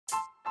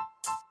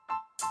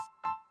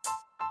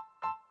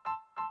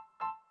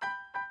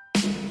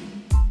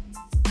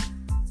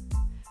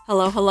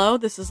Hello, hello.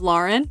 This is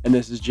Lauren. And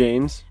this is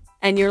James.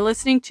 And you're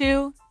listening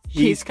to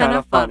He's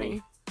Kinda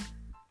Funny.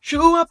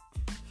 Show up!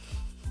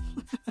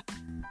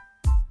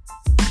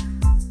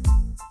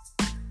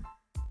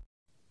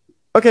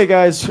 Okay,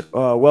 guys.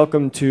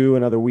 Welcome to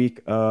another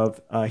week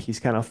of He's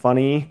Kinda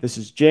Funny. This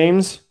is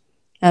James.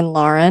 And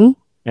Lauren.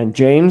 And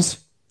James.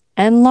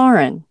 And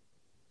Lauren.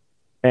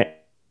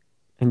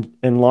 And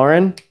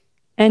Lauren.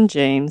 And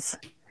James.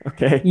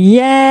 Okay.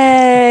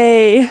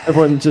 Yay!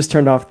 Everyone just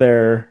turned off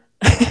their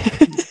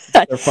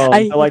phone.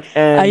 I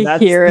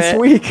that's hear this it.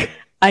 week.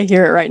 I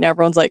hear it right now.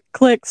 Everyone's like,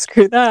 click,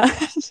 screw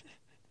that.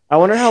 I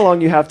wonder how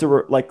long you have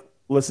to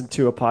listen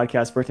to a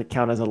podcast for it to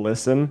count as a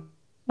listen.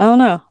 I don't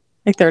know.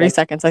 Like 30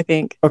 seconds, I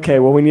think. Okay,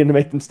 well, we need to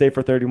make them stay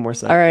for 30 more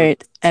seconds. All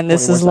right. And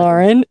this is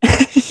Lauren.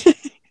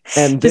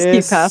 And just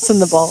keep passing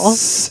the ball.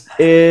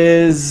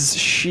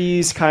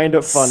 She's kind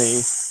of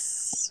funny.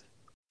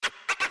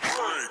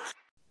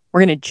 We're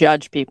going to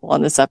judge people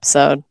on this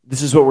episode.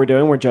 This is what we're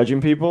doing. We're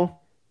judging people.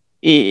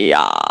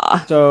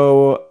 Yeah.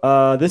 So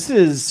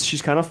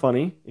she's kind of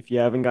funny. If you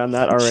haven't gotten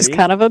that already. She's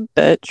kind of a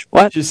bitch.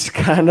 What? She's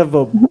kind of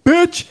a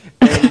bitch.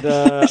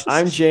 And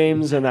I'm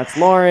James, and that's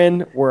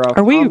Lauren. We're a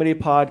comedy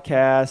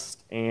podcast,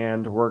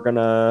 and we're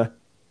gonna,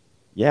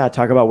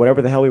 talk about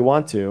whatever the hell we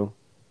want to.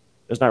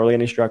 There's not really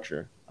any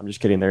structure. I'm just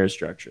kidding. There is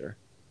structure.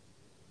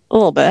 A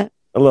little bit.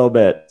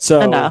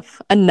 So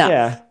enough.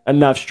 Yeah,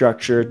 enough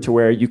structure to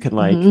where you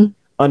can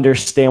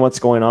understand what's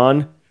going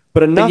on,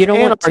 but enough you don't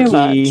anarchy.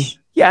 Want too much.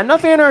 Yeah,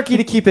 enough anarchy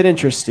to keep it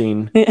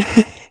interesting.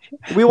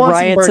 We want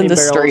riots some burning in the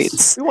barrels.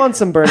 Streets. We want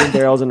some burning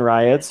barrels and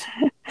riots.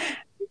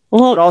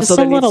 Well, but also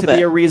there needs to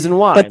be a reason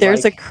why. But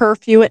there's a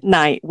curfew at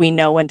night. We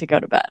know when to go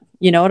to bed.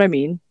 You know what I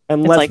mean?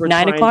 Unless it's like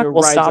 9 o'clock,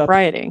 we'll stop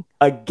rioting.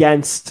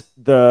 Against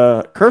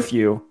the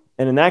curfew.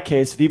 And in that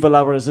case, vive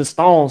la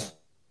résistance.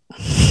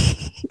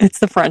 It's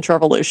the French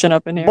Revolution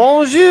up in here.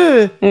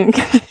 Bonjour.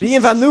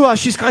 Bienvenue à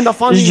She's Kinda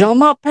Funny. Je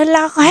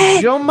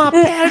m'appelle Je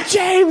m'appelle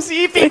James.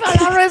 Vive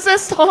la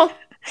résistance.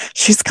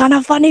 She's kind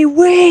of funny.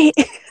 Oui.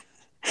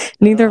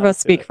 Neither of us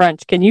speak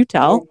French. Can you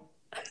tell?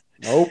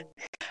 Nope.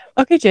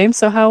 Okay, James.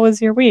 So how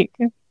was your week?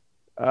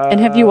 And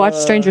have you watched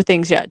Stranger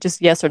Things yet?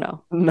 Just yes or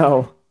no?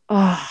 No.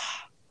 Oh,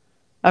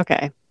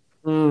 okay.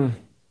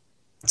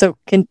 So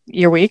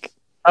your week?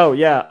 Oh,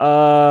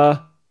 yeah.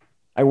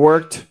 I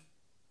worked,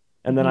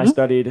 and then I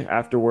studied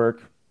after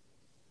work.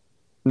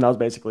 And that was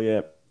basically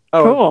it.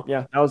 Oh, cool.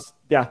 Yeah. That was,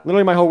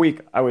 literally my whole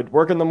week. I would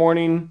work in the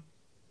morning,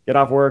 get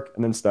off work,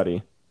 and then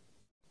study.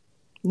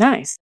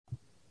 Nice.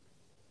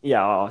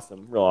 Yeah,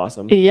 awesome. Real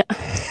awesome. Yeah.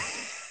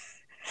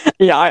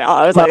 Yeah,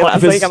 I was like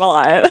last week. I'm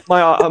alive.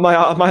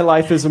 My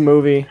life is a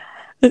movie.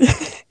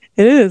 It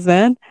is,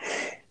 man.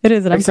 It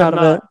is, and I'm proud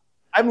of it.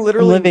 I'm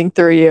literally living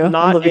through you.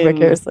 I'm living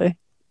vicariously.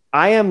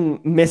 I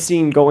am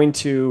missing going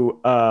to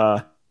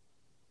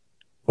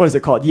what is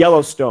it called?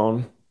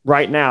 Yellowstone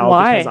right now.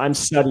 Why? Because I'm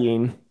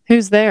studying.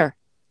 Who's there?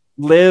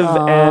 Liv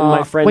and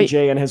my friend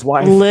Jay and his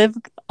wife. Liv.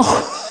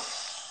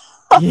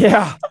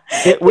 Yeah.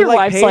 Your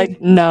wife's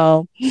like,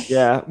 no.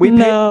 Yeah. We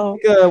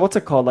paid, what's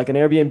it called? Like an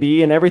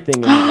Airbnb and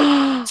everything.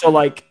 So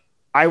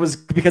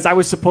because I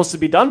was supposed to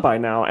be done by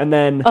now. And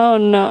then oh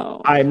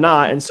no, I'm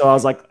not. And so I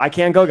was like, I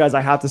can't go, guys. I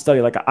have to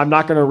study. Like, I'm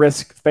not going to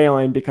risk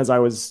failing because I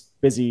was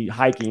busy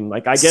hiking.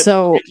 Like, I get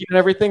and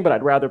everything, but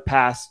I'd rather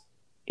pass.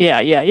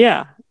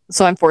 Yeah.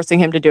 So I'm forcing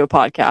him to do a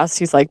podcast.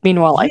 He's like,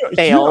 meanwhile, I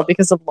fail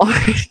because of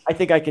Lauren. I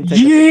think I can take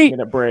a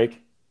 5-minute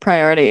break.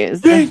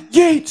 Priorities.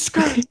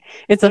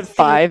 It's a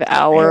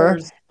 5-hour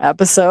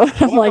episode.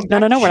 I'm like, no,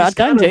 we're not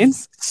done,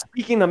 James.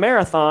 Speaking of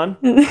marathon.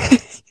 We're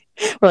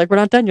like, we're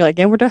not done. You're like,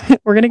 yeah, we're done.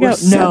 We're going to go.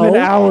 7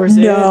 hours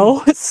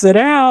in. Sit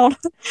down.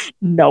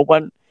 No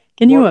one.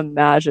 Can you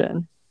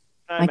imagine?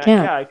 I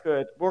can't. Yeah, I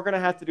could. We're going to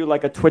have to do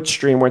like a Twitch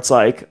stream where it's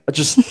like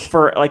just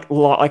for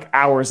like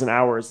hours and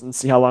hours and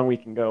see how long we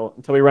can go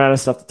until we run out of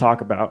stuff to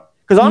talk about.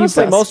 Because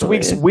honestly, most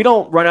weeks we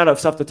don't run out of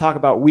stuff to talk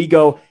about. We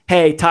go,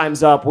 hey,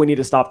 time's up. We need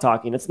to stop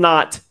talking. It's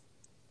not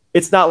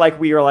like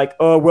we are like,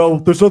 oh, well,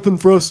 there's nothing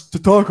for us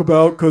to talk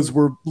about because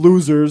we're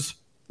losers.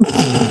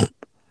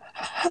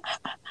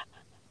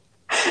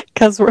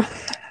 Because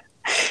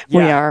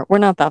we are. We're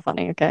not that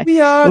funny, okay? We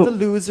are the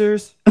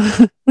losers.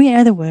 We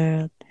are the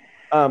world.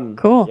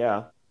 Cool.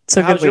 Yeah.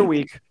 So how's your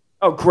week?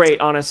 Oh, great,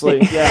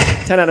 honestly. Yeah.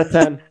 10 out of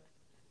 10.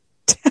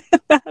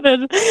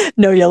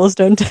 No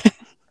Yellowstone 10.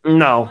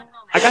 No.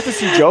 I got to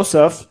see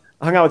Joseph.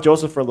 I hung out with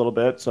Joseph for a little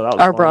bit, so that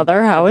was our fun.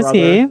 Brother. How was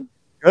he?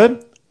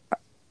 Good.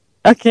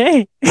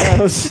 Okay.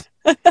 Yeah,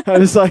 I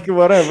was like,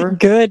 whatever.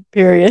 Good,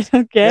 period.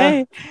 Okay.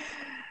 Yeah.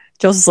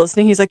 Joseph's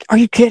listening. He's like, are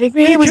you kidding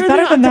me? It was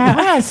better than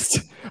that.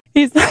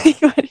 He's like,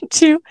 why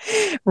didn't you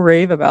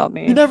rave about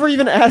me? You never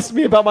even asked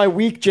me about my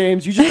week,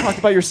 James. You just talked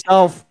about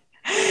yourself.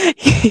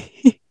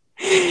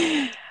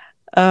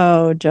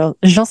 Oh,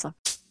 Joseph.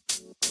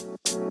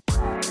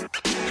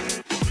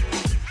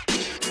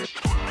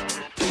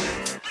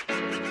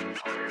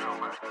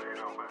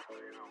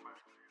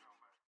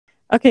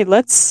 Okay,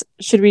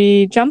 should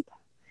we jump?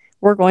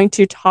 We're going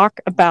to talk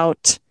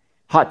about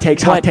hot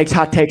takes.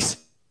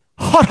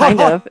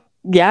 Hot.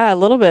 Yeah, a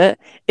little bit.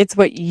 It's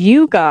what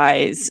you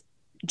guys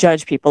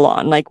judge people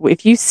on. Like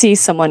if you see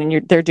someone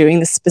and they're doing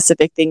this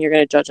specific thing, you're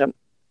going to judge them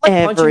Like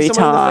every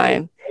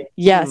time.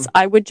 Yes,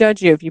 I would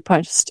judge you if you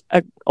punched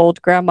an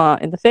old grandma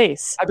in the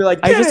face. I'd be like,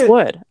 I just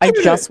would. I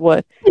just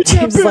would.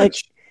 James is like,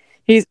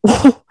 he's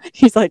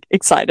like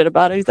excited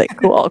about it. He's like,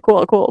 cool.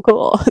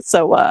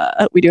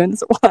 So we doing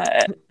this or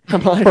what?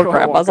 Like, poor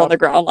grandma's on the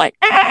ground like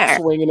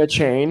swinging a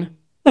chain.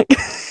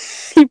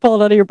 You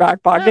pull it out of your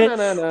back pocket.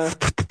 No.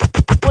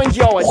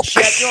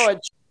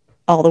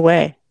 All the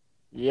way.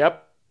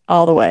 Yep.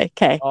 All the way.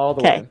 Okay. All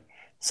the way.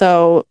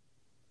 So,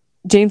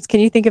 James, can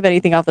you think of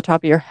anything off the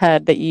top of your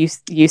head that you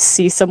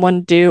see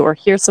someone do or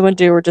hear someone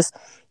do, or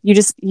you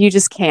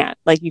just can't,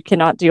 like, you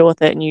cannot deal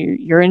with it and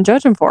you're in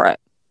judgment for it?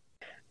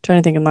 I'm trying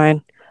to think of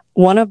mine.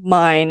 One of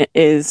mine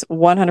is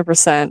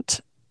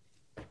 100%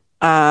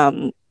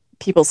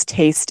 people's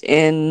taste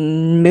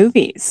in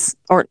movies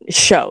or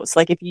shows.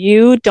 Like if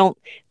you don't,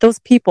 those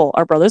people,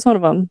 our brother's one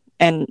of them,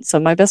 and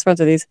some of my best friends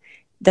are these,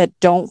 that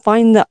don't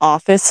find The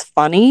Office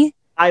funny.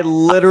 I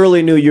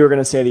literally knew you were going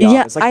to say The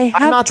Office. Like, I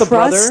have I'm not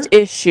trust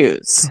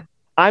issues.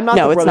 I'm not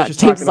the brother she's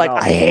talking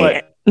about. I hate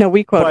it. No,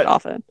 we quote it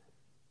often.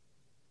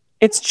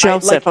 It's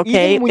Joseph,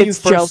 okay? Even when you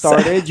first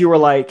started, you were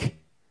like,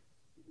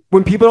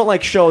 when people don't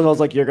like shows, I was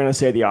like, you're going to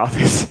say The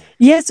Office.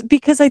 Yes,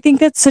 because I think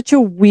that's such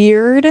a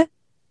weird...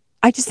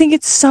 I just think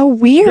it's so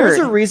weird. There's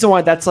a reason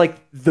why that's like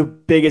the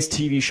biggest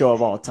TV show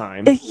of all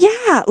time.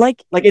 Yeah,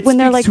 like when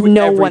they're like,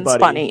 no one's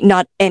funny,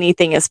 not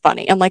anything is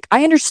funny. And like,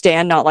 I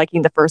understand not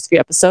liking the first few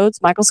episodes.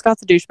 Michael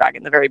Scott's a douchebag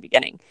in the very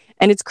beginning,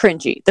 and it's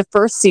cringy. The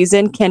first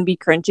season can be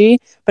cringy,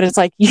 but it's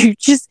like you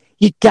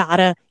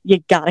gotta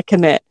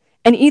commit.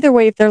 And either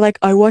way, if they're like,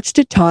 I watched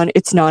a ton,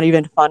 it's not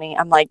even funny.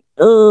 I'm like,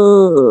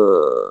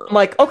 ugh. I'm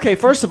like, okay,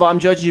 first of all, I'm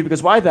judging you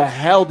because why the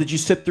hell did you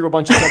sit through a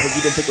bunch of stuff that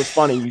you didn't think was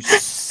funny? You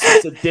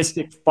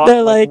sadistic fuck.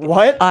 They're like,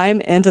 what?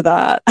 I'm into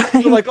that.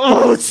 You're like,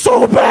 oh, it's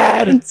so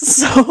bad. It's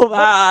so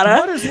bad.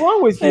 What is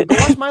wrong with you? Go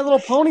watch My Little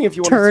Pony if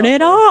you want to turn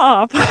it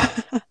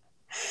off.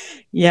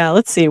 Yeah,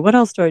 let's see. What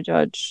else do I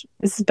judge?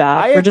 This is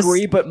bad. I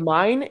agree, but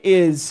mine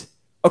is,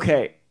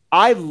 okay,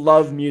 I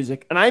love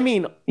music, and I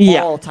mean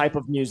all type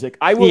of music.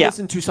 I will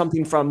listen to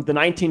something from the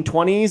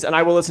 1920s, and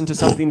I will listen to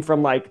something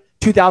from like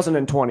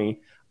 2020.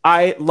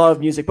 I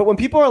love music, but when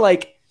people are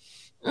like,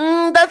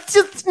 "That's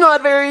just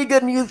not very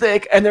good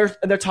music," and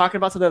they're talking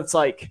about something that's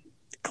like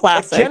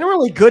classic, like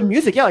generally good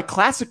music, like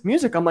classic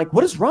music, I'm like,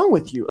 what is wrong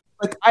with you?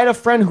 Like, I had a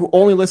friend who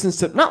only listens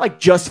to not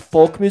like just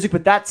folk music,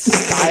 but that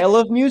style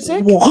of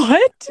music.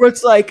 What? Where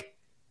it's like.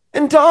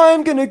 And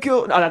I'm gonna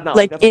go. No, not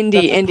like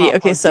indie.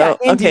 Okay, so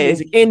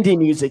indie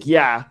music.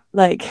 Yeah.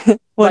 Like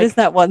what is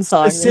that one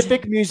song?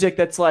 Specific music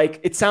that's like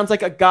it sounds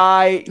like a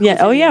guy.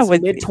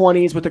 With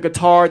mid-20s with a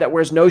guitar that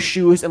wears no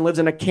shoes and lives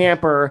in a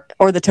camper.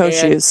 Or the toe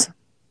shoes.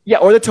 Yeah,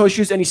 or the toe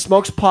shoes, and he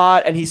smokes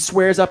pot, and he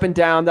swears up and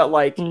down that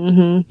like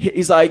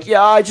he's like,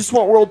 yeah, I just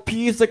want world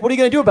peace. Like, what are you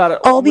gonna do about it?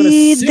 I'll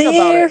be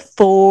there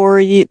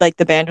for you. Like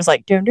the band was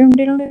like, dum, dum,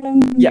 dum,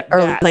 dum, yeah,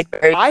 or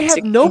like I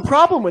have no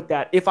problem with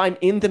that if I'm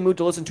in the mood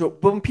to listen to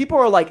it. But when people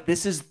are like,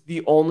 this is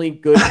the only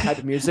good type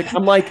of music,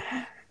 I'm like,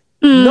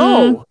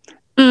 no.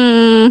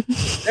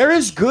 There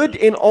is good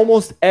in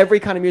almost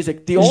every kind of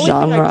music. The only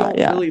thing I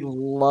don't really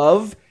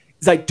love.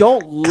 I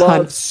don't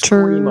love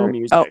screamo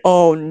music.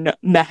 Oh no,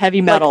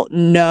 heavy metal. Like,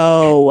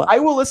 no. I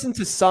will listen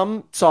to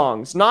some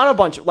songs, not a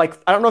bunch. Like,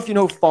 I don't know if you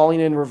know Falling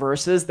in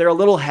Reverse is. They're a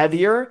little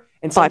heavier.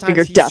 And Five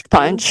Finger Death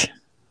Punch.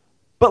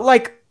 But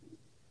like,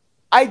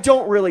 I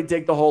don't really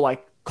dig the whole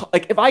like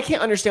if I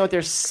can't understand what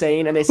they're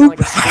saying and they sound like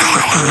a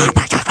screaming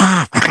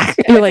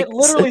pig. You're like, it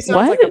literally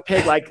sounds like a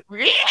pig. Like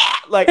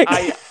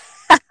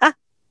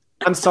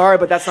I'm sorry,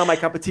 but that's not my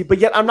cup of tea. But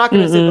yet I'm not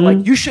going to say that,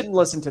 like, you shouldn't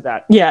listen to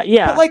that.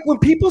 Yeah. But like when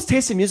people's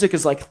taste in music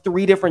is like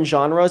 3 different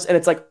genres and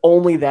it's like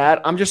only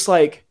that, I'm just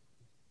like,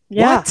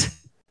 what?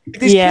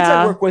 These kids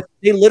I work with,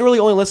 they literally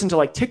only listen to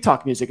like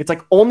TikTok music. It's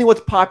like only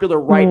what's popular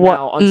right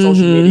now on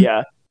social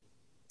media.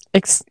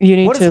 You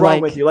need what is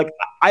wrong with you? Like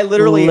I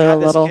literally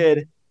had this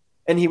kid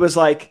and he was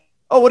like,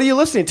 oh, what are you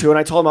listening to? And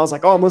I told him, I was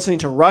like, oh, I'm listening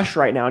to Rush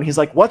right now. And he's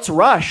like, what's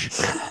Rush?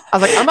 I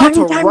was like, I'm about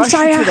to rush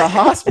you to the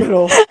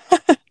hospital.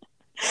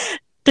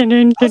 I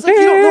was like,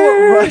 you don't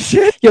know what Rush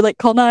is? You're like,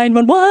 call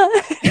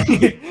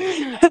 911.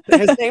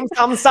 His name's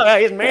Tom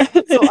Size, man.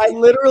 So I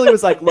literally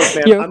was like, look,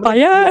 man, I'm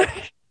gonna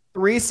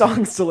 3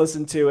 songs to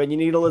listen to, and you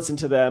need to listen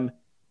to them.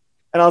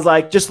 And I was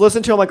like, just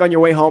listen to them like on your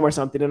way home or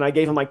something. And I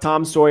gave him like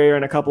Tom Sawyer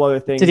and a couple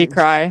other things. Did he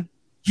cry?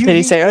 Did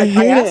he say, I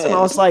asked him,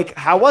 I was like,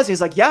 how was he?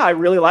 He's like, yeah, I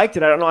really liked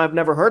it. I don't know, I've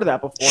never heard of that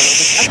before. And I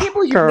was like, I can't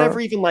believe you've never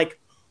even like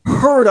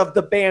heard of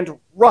the band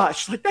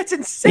Rush. Like, that's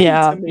insane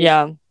to me.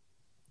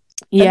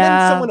 And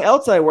then someone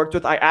else that I worked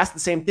with, I asked the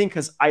same thing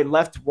because I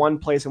left one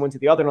place and went to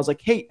the other. And I was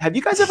like, hey, have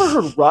you guys ever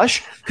heard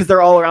Rush? Because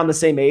they're all around the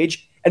same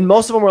age. And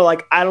most of them were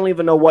like, I don't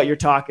even know what you're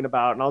talking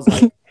about. And I was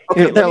like,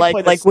 okay, they're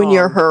like when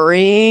you're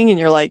hurrying and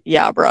you're like,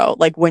 yeah, bro,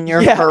 like when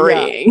you're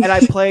hurrying. Yeah. And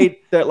I played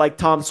the like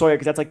Tom Sawyer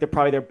because that's like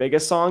probably their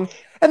biggest song.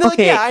 And they're like,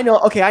 yeah, I know.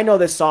 Okay, I know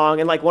this song.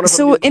 And like one of them.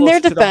 So in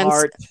their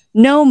defense,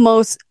 not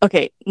most.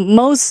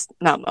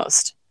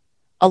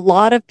 a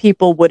lot of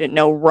people wouldn't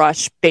know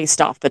Rush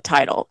based off the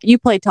title. You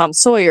play Tom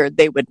Sawyer,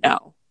 they would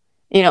know.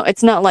 You know,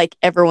 it's not like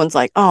everyone's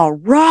like, oh,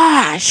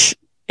 Rush.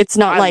 It's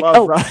not like,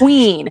 oh, Rush.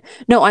 Queen.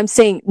 No, I'm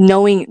saying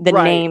knowing the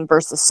name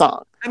versus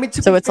song. I mean,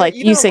 so it's fair, like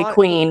you say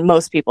Queen,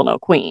 most people know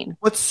Queen.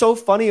 What's so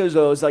funny is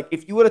though, is like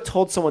if you would have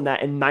told someone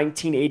that in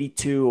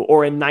 1982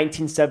 or in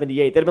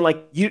 1978, they'd have been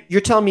like,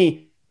 you're telling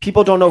me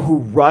people don't know who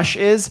Rush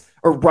is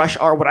or Rush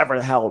are whatever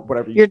the hell,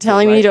 whatever. You're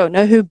telling me you don't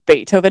know who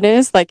Beethoven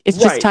is? Like it's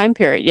just time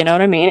period. You know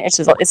what I mean? It's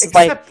just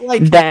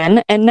like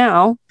then and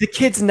now. The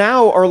kids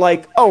now are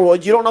like, oh, well,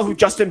 you don't know who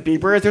Justin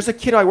Bieber is. There's a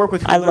kid I work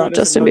with. I love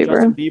Justin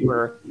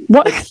Bieber.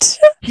 What? Like,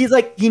 he's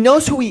like, he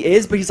knows who he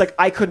is, but he's like,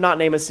 I could not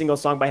name a single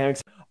song by him.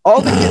 All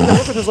the kids I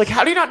work with is like,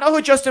 how do you not know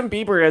who Justin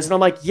Bieber is? And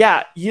I'm like,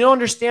 yeah, you don't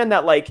understand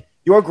that like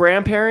your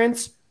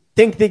grandparents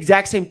think the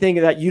exact same thing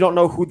that you don't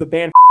know who the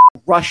band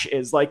Rush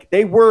is. Like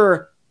they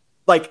were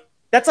like,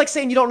 that's like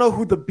saying you don't know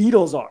who the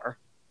Beatles are.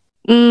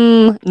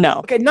 No.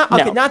 Okay, not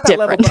that different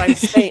level, but I'm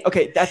saying,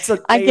 okay, that's a.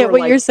 I get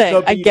what you're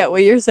saying. I get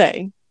what you're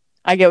saying.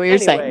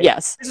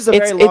 Yes,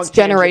 it's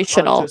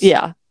generational.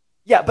 Yeah.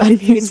 Yeah, but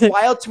it's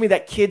wild to me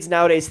that kids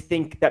nowadays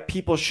think that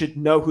people should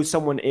know who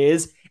someone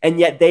is, and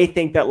yet they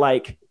think that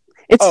like.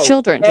 It's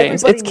children,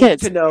 James. It's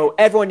kids.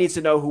 Everyone needs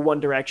to know who One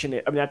Direction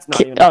is. I mean, that's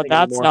not even. Oh,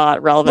 that's anymore.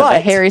 Not relevant.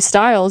 But Harry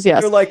Styles,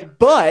 yes. You're like,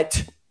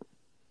 but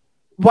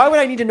why would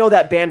I need to know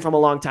that band from a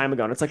long time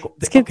ago? And it's like,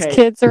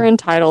 kids are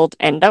entitled,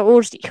 and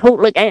those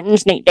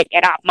hooligans need to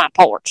get off my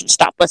porch and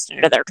stop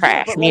listening to their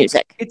trash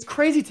music. It's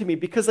crazy to me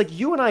because, like,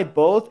 you and I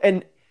both,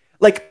 and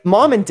like,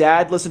 mom and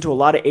dad listen to a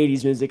lot of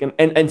 '80s music and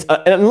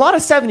a lot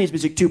of '70s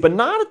music too, but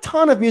not a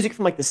ton of music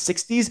from like the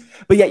 '60s.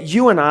 But yet,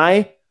 you and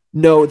I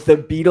know the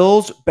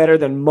Beatles better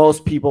than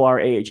most people our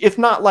age, if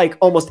not like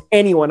almost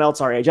anyone else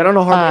our age. I don't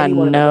know how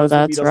anyone knows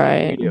the Beatles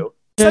like we do.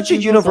 Such a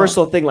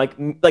universal thing. Like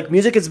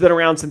music has been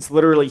around since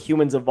literally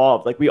humans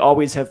evolved. Like we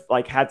always have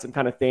like had some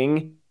kind of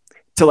thing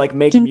to like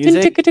make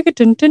music.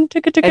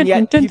 And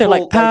yet they're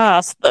like,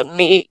 pass the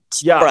meat,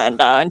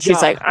 Brenda, and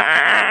she's like,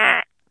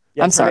 ah.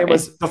 Yeah, I'm sorry.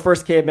 The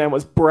first caveman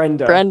was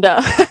Brenda.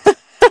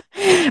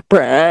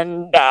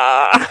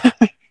 Brenda.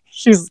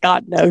 She's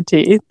got no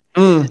teeth.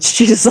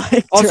 She's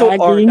like also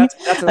dragging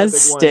that's a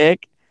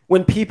stick.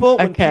 When people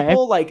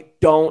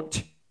like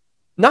don't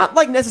not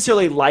like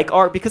necessarily like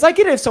art, because I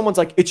get it if someone's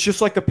like it's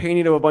just like a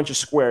painting of a bunch of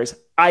squares.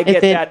 I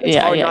get that. It's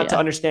hard not to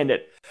understand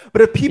it.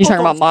 But if people you're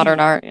talking about modern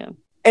art,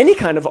 any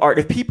kind of art,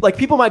 if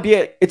people might be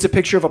it's a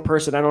picture of a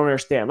person. I don't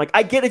understand. Like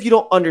I get if you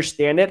don't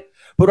understand it,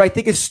 but what I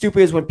think is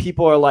stupid is when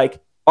people are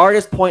like, art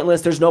is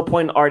pointless. There's no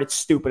point in art. It's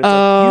stupid. It's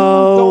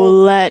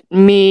let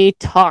me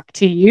talk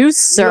to you,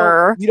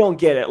 sir. You don't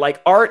get it.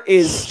 Like art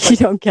is. You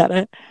don't get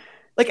it.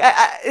 Like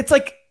it's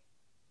like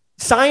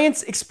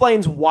science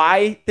explains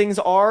why things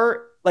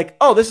are like.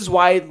 Oh, this is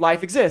why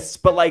life exists.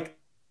 But like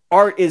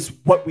art is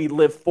what we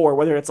live for.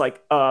 Whether it's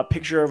like a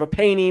picture of a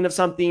painting of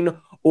something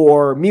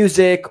or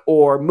music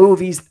or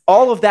movies,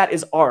 all of that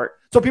is art.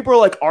 So people are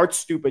like, art's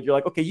stupid. You're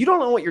like, okay, you don't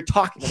know what you're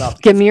talking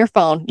about. Give me your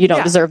phone. You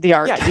don't deserve the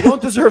art. Yeah, you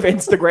don't deserve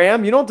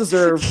Instagram. You don't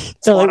deserve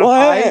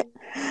Spotify.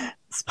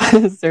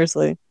 Like,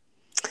 seriously.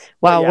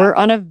 Wow, we're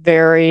on a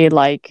very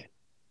like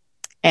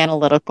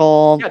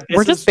analytical.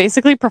 We're just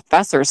basically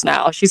professors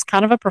now. She's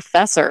kind of a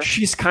professor.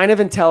 She's kind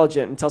of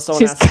intelligent until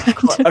someone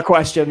asks a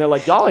question. They're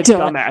like, y'all are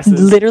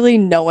dumbasses. Literally,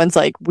 no one's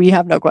like, we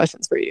have no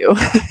questions for you.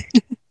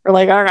 We're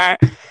like,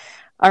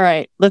 all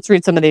right, let's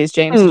read some of these,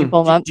 James. Did you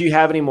pull them up? Do you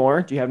have any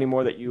more? Do you have any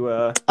more that you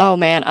oh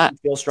man,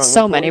 feel strongly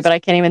so many, but I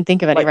can't even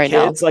think of any right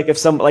now. Like if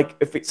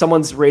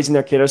someone's raising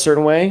their kid a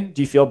certain way,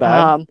 do you feel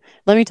bad?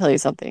 Let me tell you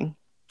something.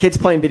 Kids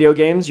playing video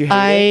games, you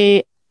hate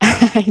it?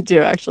 I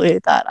do actually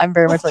hate that. I'm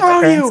very much like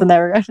my parents in that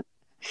regard.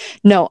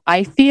 No,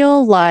 I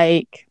feel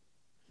like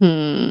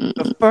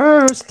the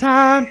first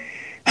time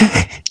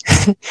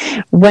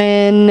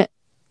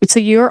so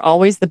you're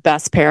always the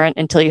best parent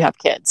until you have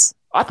kids.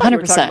 I thought 100%. You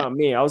were talking about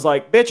me. I was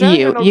like, bitch,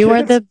 you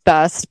are the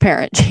best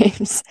parent,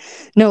 James.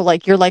 No,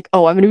 like you're like,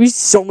 oh, I'm gonna be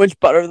so much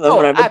better than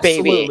when I have a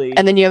baby.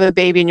 And then you have a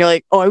baby and you're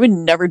like, oh, I would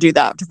never do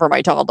that for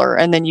my toddler.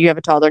 And then you have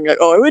a toddler and you're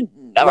like, oh, I would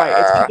never. Right.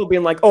 It's people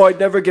being like, oh,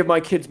 I'd never give my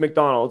kids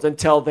McDonald's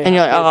until they. And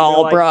you're like,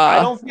 oh, bruh.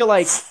 I don't feel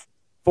like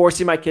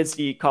forcing my kids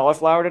to eat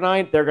cauliflower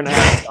tonight. They're gonna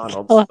have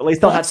McDonald's. At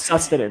least they'll have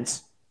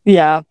sustenance.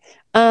 Yeah.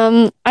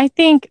 I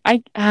think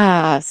I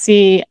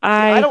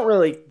don't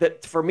really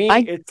for me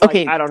it's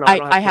okay. Like, I don't know.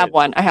 I have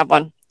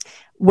one.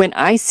 When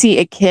I see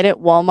a kid at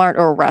Walmart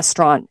or a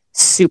restaurant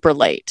super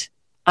late,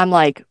 I'm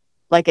like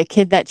a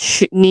kid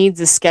that needs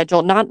a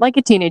schedule, not like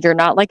a teenager,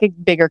 not like a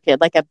bigger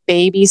kid, like a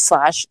baby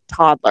 /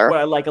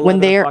 toddler. Like when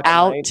they're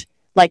out,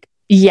 like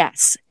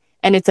yes,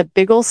 and it's a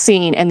big old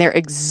scene and they're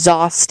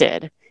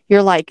exhausted.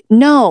 You're like,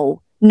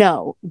 no,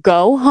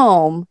 go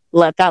home.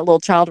 Let that little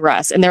child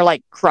rest. And they're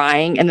like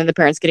crying. And then the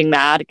parents getting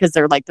mad because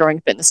they're like throwing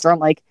a fit in the store. I'm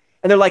like,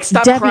 and they're like,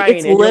 stop Debbie, crying.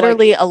 It's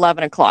literally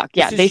 11 o'clock.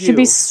 Yeah. They should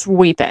be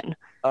sweeping.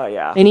 Oh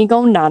yeah. They need to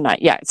go nana.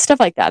 Yeah.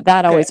 Stuff like that.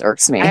 That always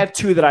irks me. I have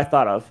two that I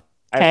thought of.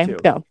 Okay,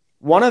 go.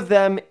 One of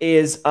them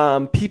is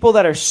people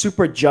that are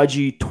super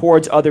judgy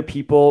towards other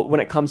people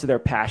when it comes to their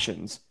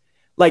passions.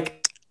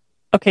 Like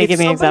Okay, give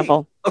me an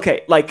example.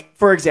 Okay, like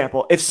for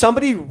example, if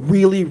somebody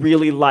really,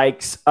 really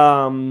likes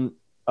cosplaying.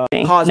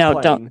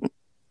 No, don't.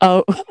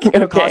 Oh, okay. You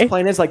know,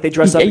 cosplaying is like they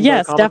dress up and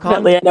yes, go to Comic-Con.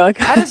 definitely. I know.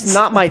 That is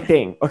not my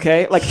thing.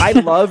 Okay, like I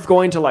love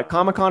going to like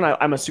Comic-Con.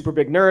 I'm a super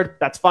big nerd.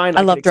 That's fine.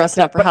 I love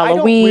dressing up for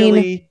Halloween. I don't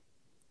really,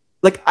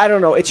 like, I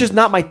don't know. It's just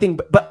not my thing.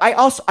 But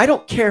I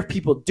don't care if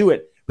people do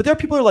it. But there are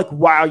people who are like,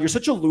 wow, you're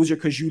such a loser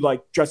because you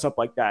like dress up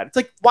like that. It's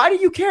like, why do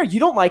you care?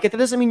 You don't like it. That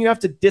doesn't mean you have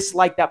to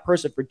dislike that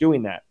person for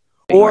doing that.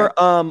 Or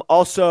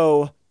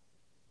also,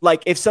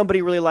 like if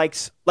somebody really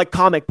likes like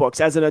comic books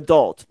as an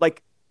adult,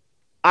 like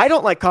I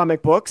don't like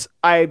comic books.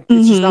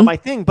 It's just not my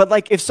thing. But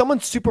like if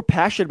someone's super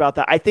passionate about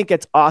that, I think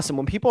it's awesome.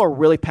 When people are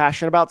really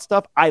passionate about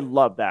stuff, I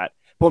love that.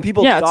 But when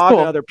people dog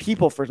on other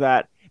people for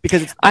that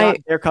because it's not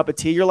their cup of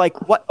tea, you're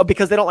like, what?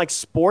 Because they don't like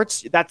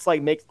sports. That's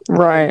like makes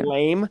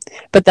lame.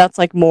 But that's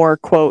like more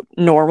quote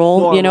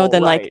normal, you know,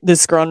 than like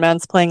this grown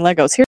man's playing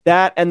Legos. Here,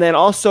 that and then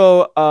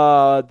also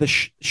the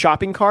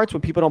shopping carts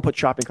when people don't put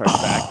shopping carts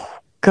back.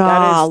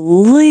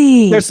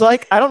 Golly. There's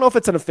like, I don't know if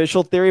it's an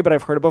official theory, but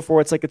I've heard it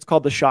before. It's like, it's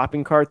called the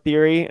shopping cart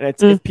theory. And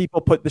it's if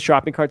people put the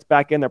shopping carts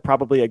back in, they're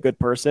probably a good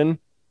person.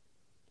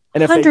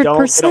 And if 100%. They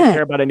don't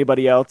care about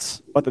anybody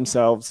else but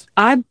themselves.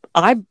 I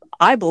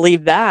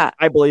believe that.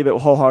 I believe it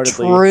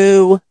wholeheartedly.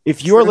 True.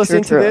 If you are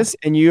listening to this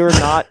and you're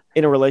not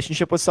in a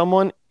relationship with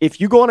someone,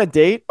 if you go on a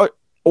date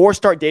or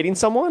start dating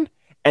someone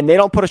and they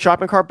don't put a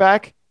shopping cart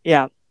back,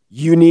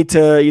 you need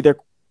to either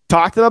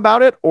talk to them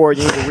about it, or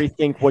you need to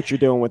rethink what you're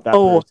doing with that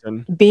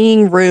person.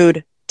 Being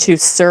rude to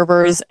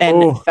servers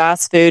and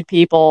fast food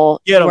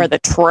people who are the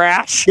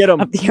trash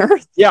of the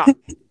earth. Yeah.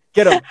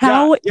 Get them.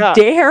 How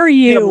dare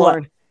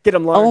you? Get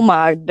them, Oh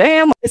my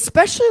damn.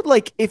 Especially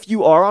like if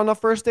you are on a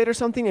first date or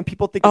something and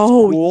people think it's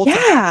cool to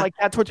act like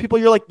that towards people,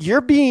 you're like,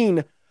 you're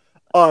being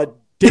a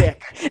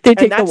dick. They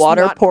take the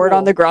water, pour it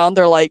on the ground.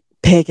 They're like,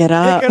 pick it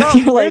up. You're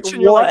like, what?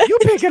 You're like, you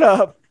pick it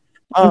up.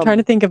 I'm trying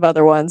to think of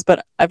other ones,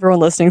 but everyone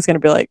listening is going to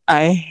be like,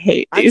 I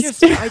hate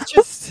these. I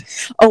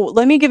just. Oh,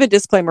 let me give a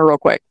disclaimer real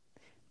quick.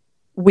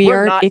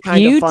 If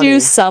you do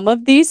some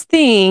of these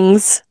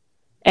things,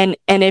 and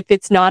if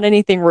it's not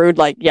anything rude,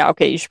 like,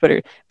 you should put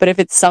it. But if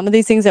it's some of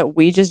these things that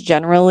we just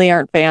generally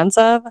aren't fans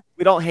of,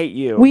 we don't hate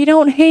you. We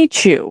don't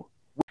hate you.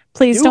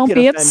 Please don't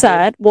be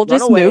upset. We'll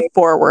just move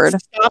forward.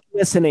 Stop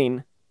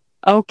listening.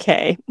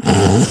 Okay.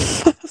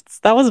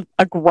 That was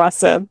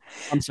aggressive.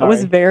 I'm sorry. That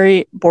was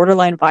very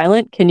borderline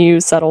violent. Can you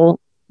settle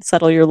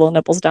your little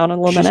nipples down in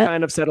a little minute? She's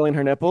kind of settling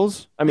her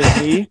nipples. I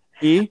mean,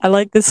 he. I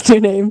like this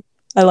new name.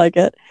 I like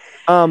it.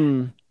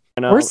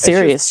 We're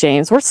serious,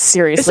 James. We're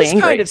seriously angry.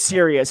 It's kind of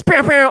serious.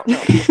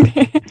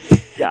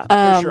 Yeah,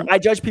 for sure. I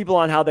judge people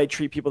on how they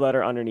treat people that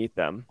are underneath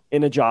them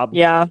in a job.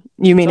 Yeah,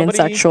 you mean in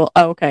sexual?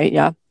 Oh, okay,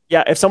 yeah.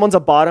 Yeah, if someone's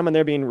a bottom and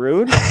they're being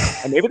rude,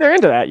 and maybe they're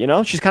into that. You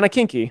know, she's kind of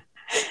kinky.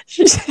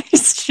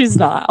 She's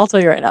not. I'll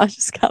tell you right now.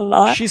 She's kind of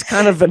not. She's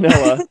kind of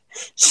vanilla.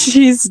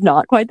 She's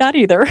not quite that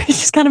either.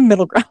 She's kind of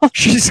middle ground.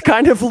 She's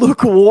kind of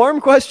lukewarm?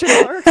 Question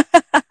mark.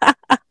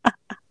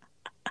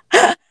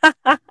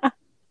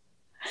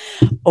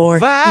 Or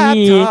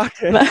talking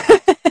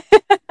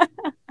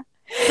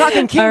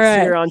kinks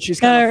here on She's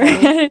Kind of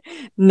Funny.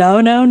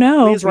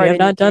 No. We have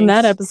not done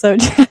that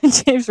episode.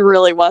 James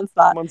really wants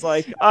that. Someone's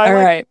like, all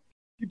right.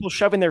 People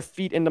shoving their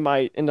feet into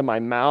my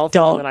mouth,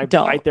 and then I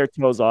bite their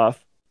toes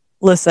off.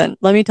 Listen,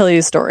 let me tell you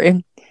a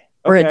story.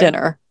 We're at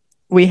dinner.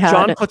 We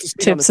had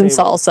chips and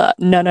salsa.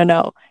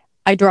 No.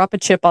 I drop a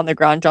chip on the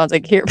ground. John's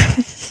like, here.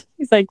 He's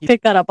like,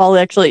 pick that up. I'll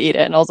actually eat it.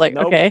 And I was like,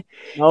 okay.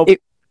 Nope.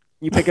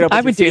 You pick it up. I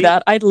would do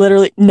that. I'd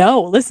literally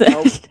listen.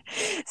 Nope.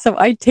 So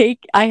I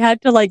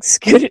had to like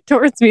scoot it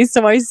towards me.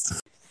 So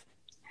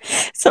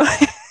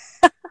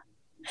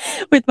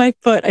with my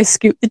foot, I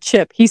scoop the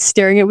chip. He's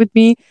staring at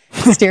me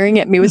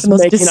with the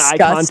most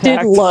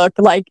disgusted look.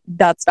 Like,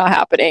 that's not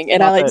happening.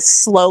 And I like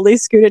slowly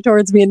scoot it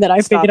towards me, and then I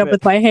pick it up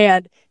with my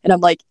hand, and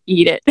I'm like,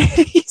 eat it.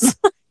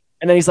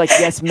 And then he's like,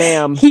 yes,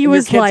 ma'am. He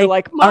was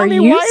like, are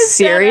you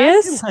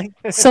serious? Like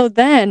so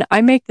then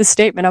I make the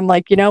statement. I'm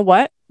like, you know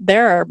what?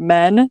 There are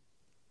men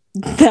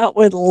that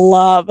would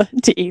love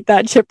to eat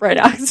that chip right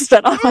now. I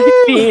spit on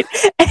my feet.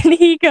 And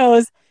he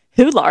goes,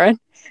 who, Lauren?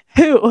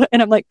 Who?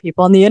 And I'm like,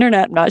 people on the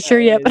internet. I'm not sure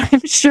yet, but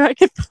I'm sure I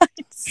could find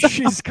some.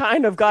 She's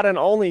kind of got an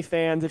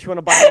OnlyFans if you want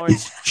to buy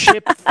Lauren's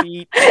chip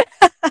feet.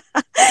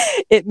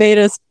 It made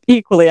us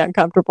equally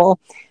uncomfortable.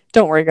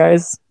 Don't worry,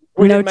 guys.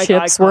 No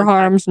chips were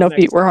harmed. No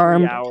feet were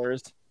harmed.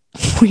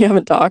 We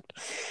haven't talked.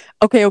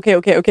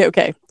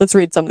 Okay. Let's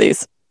read some of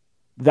these.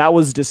 That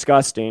was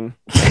disgusting.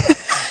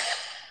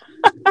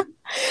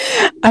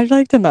 I'd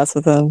like to mess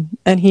with him,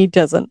 and he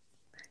doesn't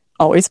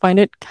always find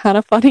it kind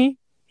of funny.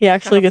 He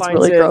actually gets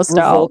really grossed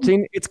out.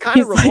 It's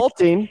kind of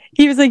revolting.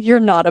 He was like, you're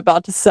not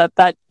about to set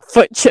that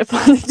foot chip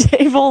on the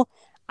table.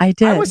 I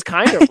did. I was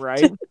kind of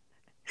right.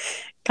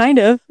 Kind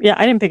of. Yeah,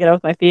 I didn't pick it up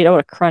with my feet. I would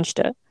have crunched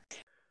it.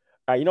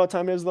 You know what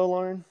time it is, though,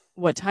 Lauren?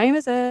 What time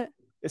is it?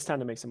 It's time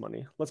to make some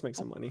money. Let's make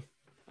some money.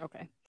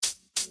 Okay.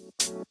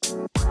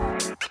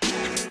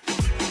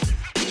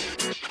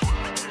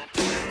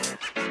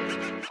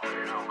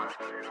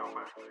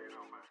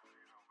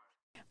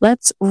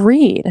 Let's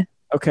read.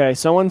 Okay,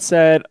 someone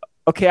said,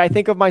 okay, I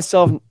think of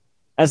myself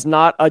as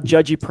not a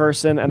judgy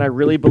person, and I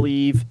really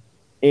believe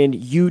in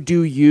you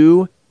do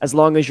you as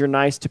long as you're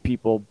nice to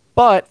people.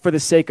 But for the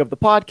sake of the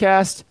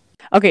podcast...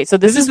 Okay, so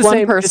this is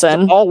one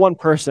person. It's all one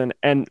person,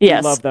 and we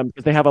love them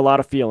because they have a lot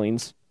of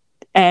feelings.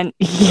 And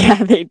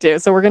yeah, they do.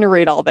 So we're going to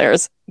read all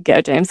theirs.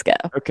 Go, James, go.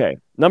 Okay,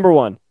 number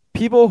 1.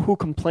 People who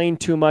complain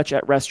too much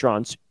at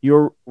restaurants.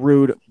 You're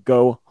rude.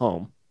 Go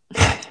home.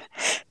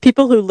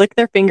 People who lick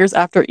their fingers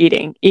after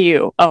eating.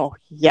 Ew. Oh,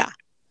 yeah.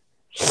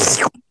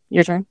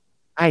 Your turn.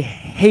 I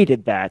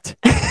hated that.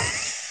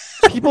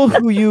 People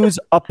who use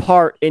a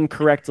part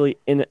incorrectly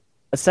in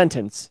a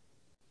sentence.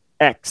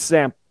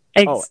 Example.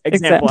 I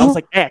was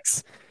like,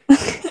 X.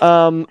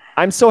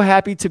 I'm so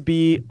happy to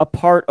be a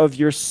part of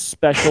your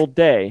special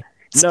day.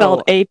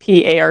 Spelled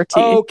A-P-A-R-T.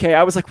 Okay,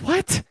 I was like,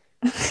 what?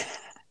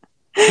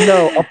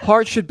 No, a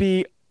part should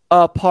be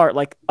a part,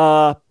 like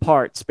a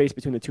part, space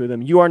between the two of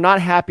them. You are not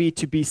happy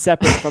to be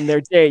separate from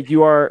their day. You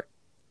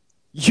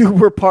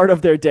were part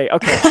of their day.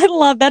 Okay. I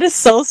love that. Is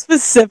so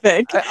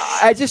specific.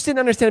 I just didn't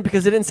understand it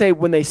because they didn't say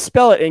when they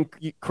spell it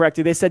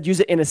incorrectly. They said use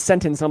it in a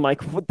sentence. I'm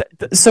like, what?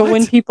 So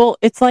when people,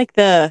 it's like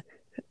the,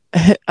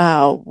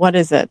 what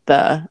is it?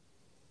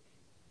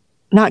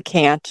 Not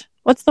can't.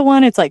 What's the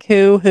one? It's like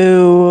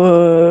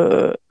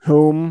whom.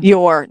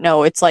 Your.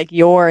 No, it's like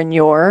your and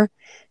your.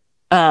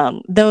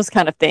 Those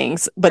kind of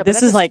things. But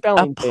this is like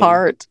a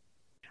part.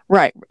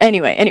 Right.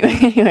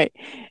 Anyway.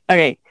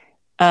 Okay.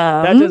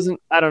 That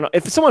doesn't, I don't know.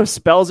 If someone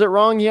spells it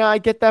wrong, yeah, I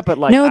get that. But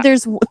like, no,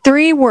 there's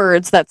 3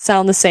 words that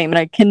sound the same, and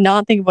I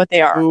cannot think of what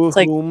they are. It's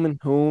like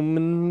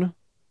whom.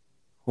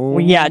 Well,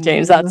 yeah,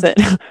 James, that's it.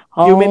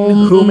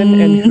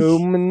 Human, and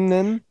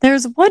human.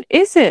 There's, what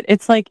is it?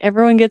 It's like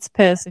everyone gets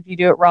pissed if you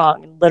do it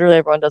wrong, and literally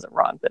everyone does it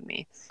wrong but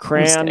me.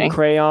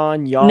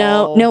 Crayon, y'all.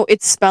 No,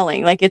 it's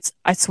spelling. Like it's,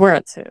 I swear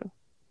it's who.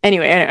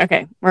 Anyway,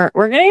 okay,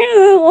 we're getting a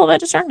little bit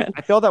distracted.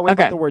 I feel that way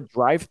about the word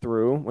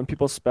drive-through. When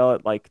people spell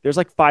it, like there's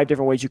like 5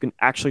 different ways you can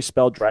actually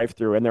spell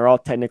drive-through, and they're all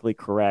technically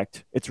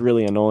correct. It's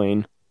really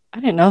annoying.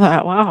 I didn't know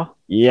that. Wow.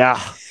 Yeah.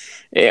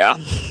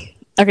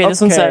 Okay,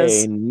 this one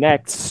says...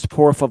 next,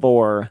 por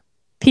favor.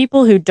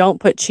 People who don't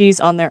put cheese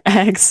on their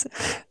eggs.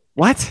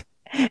 What?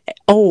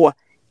 Oh,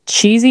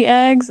 cheesy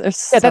eggs are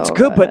so that's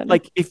good, but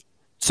like if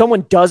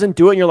someone doesn't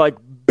do it and you're like,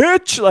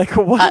 bitch, like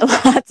what?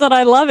 That's what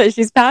I love it.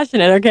 She's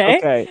passionate, okay?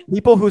 Okay.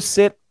 People who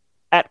sit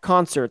at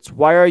concerts.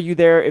 Why are you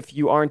there if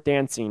you aren't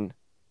dancing?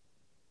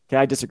 Okay,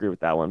 I disagree with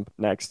that one.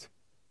 Next.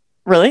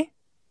 Really?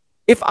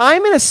 If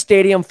I'm in a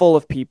stadium full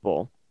of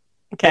people,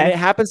 and it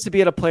happens to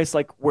be at a place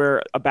like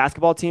where a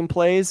basketball team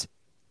plays,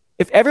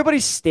 if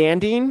everybody's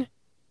standing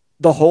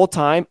the whole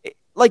time,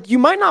 like you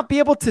might not be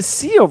able to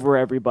see over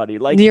everybody.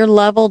 Like you're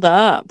leveled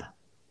up.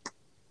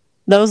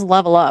 Those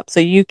level up, so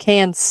you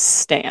can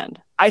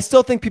stand. I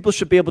still think people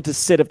should be able to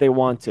sit if they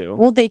want to.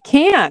 Well, they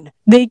can.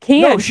 They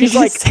can. No, she's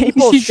like,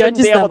 people she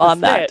judges them on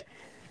that.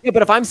 Yeah,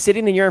 but if I'm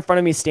sitting and you're in front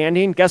of me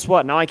standing, guess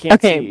what? Now I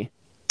can't see.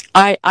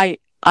 I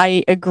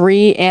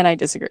agree and I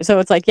disagree. So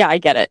it's like, yeah, I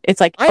get it. It's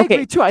like, I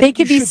agree too. They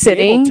could be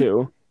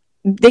sitting.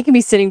 They can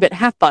be sitting, but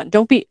have fun.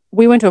 Don't be.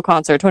 We went to a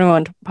concert,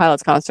 21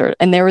 Pilots concert,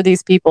 and there were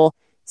these people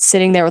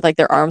sitting there with like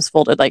their arms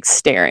folded, like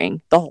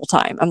staring the whole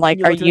time. I'm like,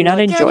 are you not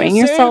enjoying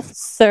yourself,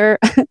 sir?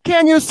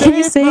 Can you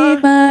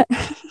save my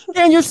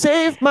Can you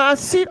save my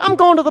seat? I'm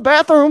going to the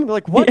bathroom. They're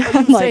like, what? Yeah,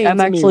 I'm like, I'm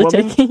actually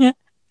taking it.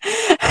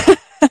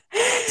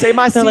 Save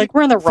my seat. They're like,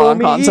 we're in the wrong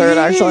concert,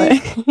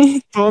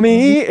 actually. For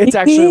me, it's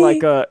actually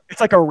like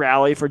a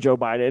rally for Joe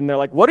Biden. And they're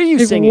like, what are you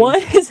singing?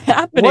 What is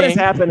happening? What is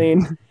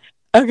happening?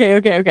 Okay.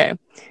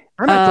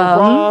 I'm at the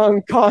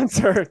wrong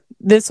concert.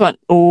 This one.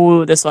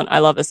 I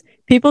love this.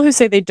 People who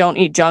say they don't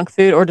eat junk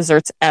food or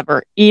desserts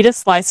ever. Eat a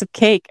slice of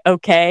cake,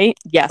 okay?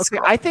 Yes.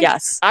 Okay, I think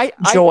yes.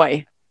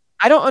 Joy.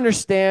 I don't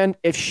understand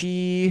if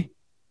she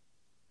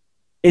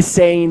is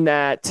saying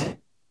that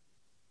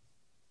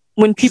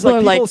when people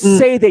are like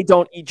say they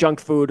don't eat junk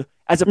food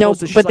as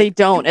opposed to but they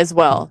don't as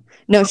well.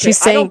 No, she's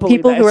saying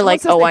people who are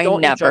like, oh, I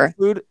never.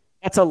 Food,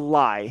 that's a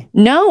lie.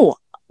 No,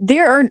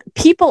 there are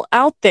people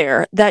out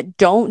there that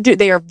don't do.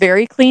 They are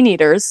very clean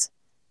eaters.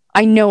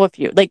 I know a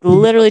few. Like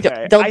literally,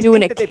 they'll do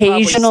an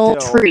occasional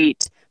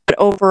treat, but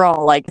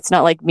overall, like it's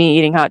not like me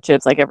eating hot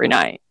chips like every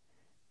night.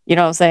 You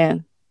know what I'm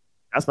saying?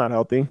 That's not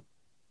healthy.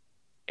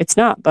 It's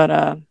not, but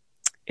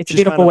it's a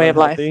beautiful way of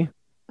life.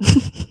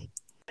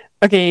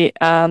 Okay,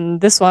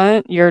 this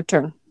one, your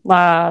turn.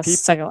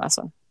 Second last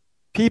one.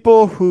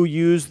 People who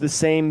use the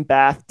same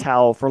bath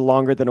towel for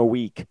longer than a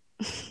week.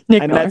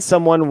 I met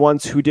someone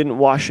once who didn't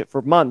wash it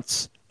for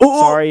months. Ooh.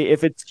 Sorry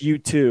if it's you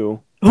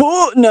too.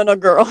 Oh no,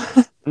 girl.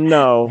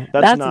 No,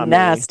 that's not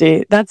nasty.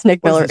 Me. That's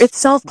Nick Miller. It's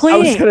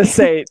self-cleaning. I was gonna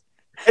say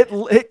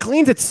it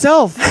cleans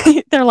itself.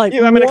 They're like,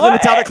 I'm gonna clean a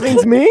towel that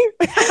cleans me.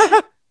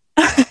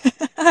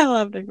 I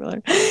love Nick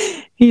Miller.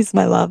 He's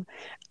my love.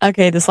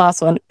 Okay, this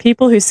last one.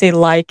 People who say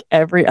like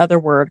every other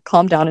word,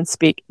 calm down and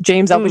speak.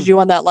 James, that was you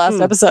on that last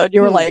episode.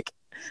 You were like,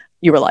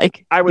 You were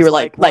like, I was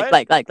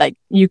like,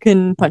 you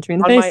can punch me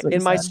in the face.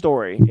 In my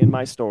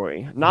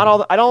story. Not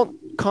all. I don't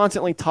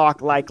constantly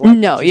talk like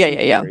no,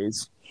 yeah.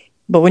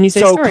 But when you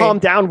say story, calm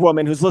down,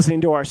 woman who's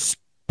listening to our.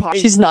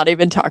 She's not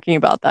even talking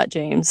about that,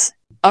 James.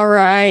 All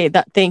right.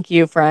 Thank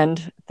you,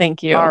 friend.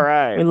 Thank you. All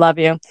right. We love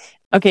you.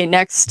 Okay,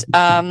 next,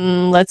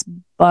 let's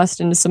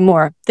bust into some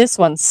more. This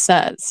one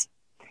says,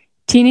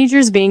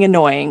 teenagers being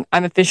annoying.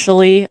 I'm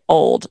officially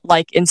old,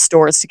 like in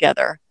stores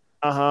together.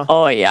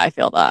 Oh, yeah, I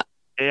feel that.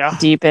 Yeah.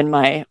 Deep in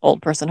my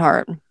old person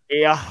heart.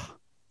 Yeah.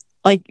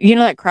 Like, you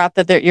know that crap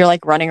that you're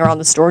like running around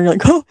the store and you're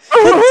like, oh,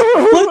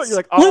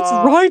 let's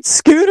ride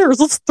scooters.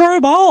 Let's throw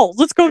balls.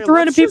 Let's go through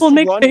random people and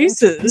make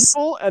faces.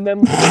 And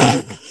then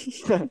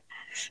you're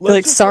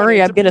like,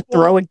 sorry, I'm going to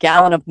throw a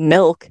gallon of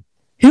milk.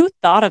 Who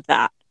thought of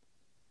that?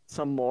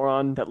 Some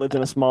moron that lived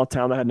in a small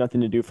town that had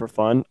nothing to do for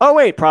fun. Oh,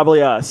 wait,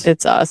 probably us.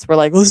 It's us. We're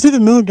like, let's do the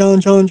milk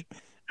gallon challenge.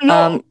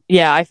 No.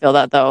 Yeah, I feel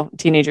that, though.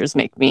 Teenagers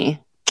make me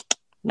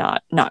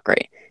not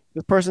great.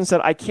 This person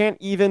said, I can't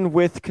even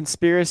with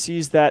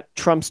conspiracies that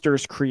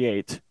Trumpsters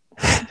create.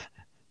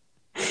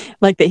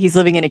 Like that he's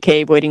living in a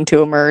cave waiting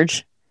to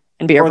emerge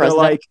and be our president.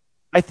 Like,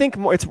 I think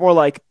it's more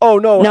like, oh,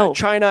 no.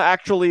 China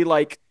actually,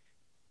 like,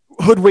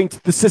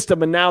 hoodwinked the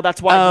system, and now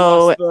that's why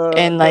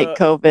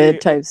COVID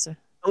types.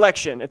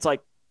 Election. It's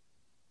like,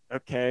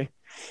 okay.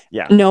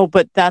 Yeah. No,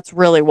 but that's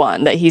really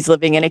one that he's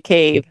living in a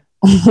cave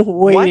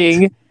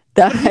waiting. What?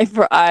 That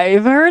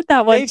I've heard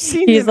that one.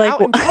 He's like,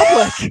 out in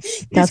public.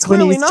 That's when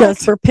he's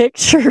just for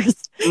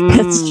pictures.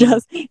 It's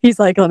just he's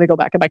like, let me go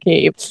back in my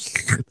cave.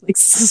 Like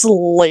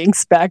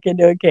slinks back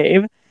into a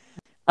cave.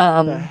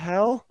 The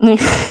hell?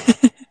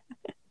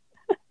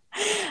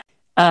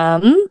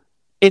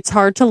 It's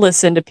hard to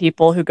listen to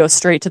people who go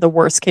straight to the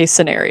worst case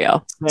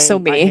scenario. So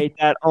me. I hate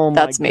that. Oh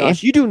my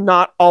gosh. You do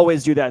not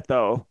always do that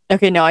though.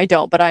 Okay, no, I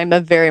don't. But I'm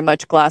a very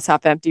much glass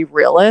half empty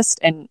realist,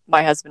 and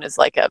my husband is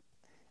like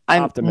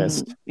I'm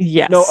optimist.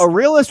 Yes. No, a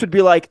realist would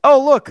be like,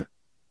 oh, look,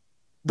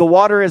 the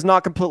water is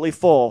not completely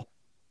full.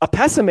 A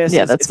pessimist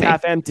is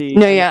half empty.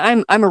 No,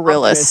 yeah, I'm a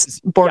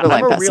realist,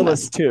 borderline pessimist. I'm a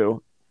realist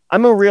too.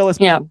 I'm a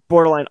realist,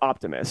 borderline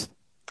optimist.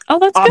 Oh,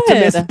 that's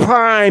Optimus good.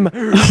 Prime.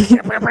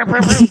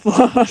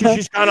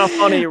 She's kind of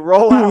funny.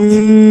 Roll out.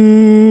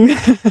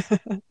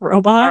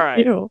 Robot. All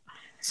right. Ew.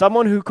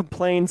 Someone who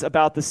complains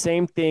about the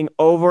same thing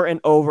over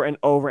and over and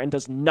over and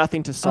does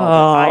nothing to solve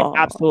it.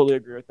 I absolutely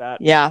agree with that.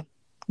 Yeah.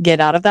 Get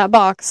out of that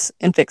box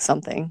and fix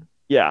something.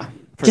 Yeah.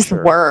 Just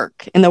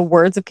work. In the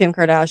words of Kim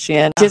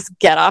Kardashian, just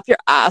get off your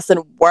ass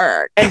and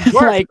work. And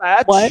work, like,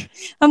 batch. What?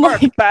 I'm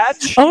work, like,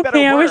 batch.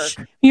 Okay, I wish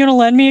you're going to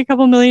lend me a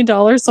couple $1 million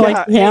so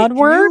I can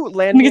work.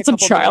 Let me get some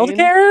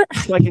childcare.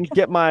 So I can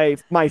get my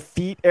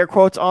feet, air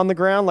quotes, on the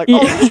ground. Like,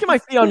 just get my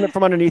feet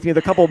from underneath me with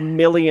a couple $1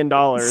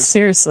 million.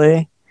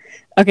 Seriously.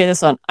 Okay,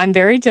 this one. I'm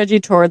very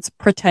judgy towards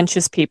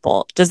pretentious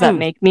people. Does that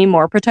make me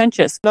more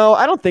pretentious? No,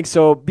 I don't think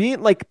so.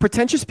 Being like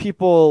pretentious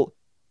people,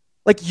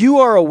 like you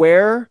are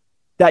aware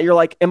that you're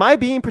like, am I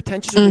being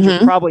pretentious? Or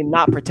you're probably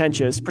not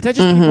pretentious.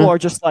 Pretentious people are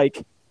just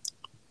like,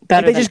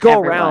 they just go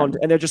around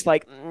and they're just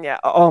like, yeah,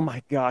 oh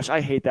my gosh,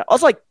 I hate that.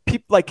 Also, like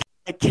people like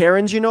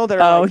Karens, you know, that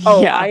are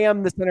I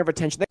am the center of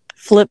attention.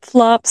 Flip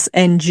flops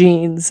and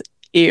jeans.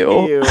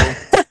 Ew.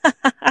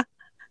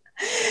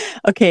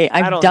 Okay,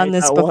 I've done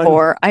this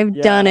before. I've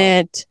done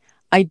it.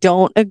 I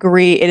don't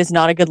agree. It is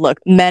not a good look.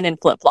 Men in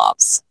flip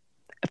flops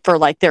for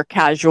like their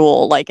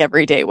casual, like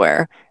everyday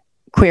wear.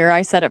 Queer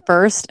Eye said it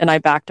first, and I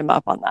backed him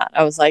up on that.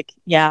 I was like,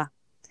 yeah.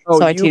 Oh,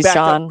 so I you teased backed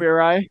John. Up Queer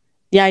Eye?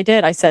 Yeah, I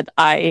did. I said,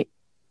 I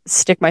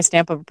stick my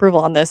stamp of approval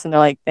on this, and they're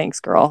like, thanks,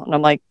 girl. And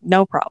I'm like,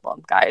 no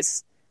problem,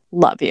 guys.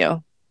 Love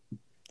you.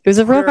 It was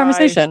a real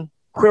conversation.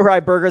 Queer Eye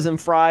burgers and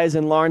fries,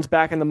 and Lauren's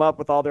backing them up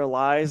with all their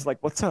lies. Like,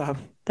 what's up?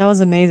 That was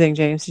amazing,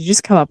 James. Did you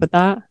just come up with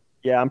that?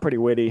 Yeah, I'm pretty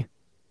witty.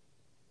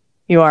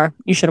 You are.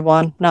 You should have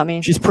won, not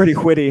me. She's pretty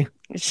witty.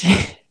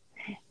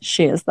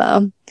 She is,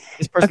 though.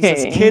 This person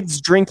says,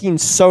 kids drinking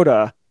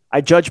soda. I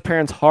judge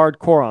parents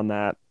hardcore on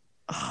that.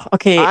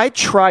 Okay. I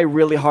try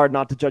really hard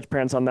not to judge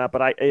parents on that,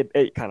 but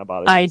it kind of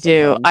bothers me. I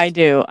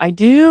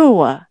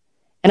do.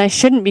 And I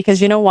shouldn't,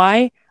 because you know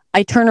why?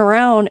 I turn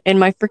around and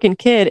my freaking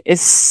kid is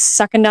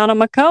sucking down on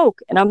my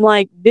Coke. And I'm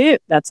like,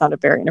 dude, that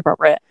sounded very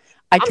inappropriate.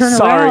 I turn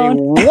around.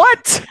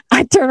 What?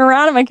 I turn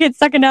around and my kid's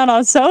sucking down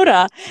on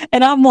soda.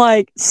 And I'm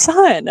like,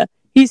 son,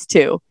 he's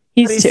 2.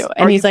 He's 2.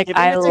 And he's like,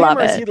 I love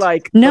it.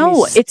 Like,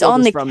 no, it's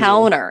on the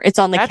counter. It's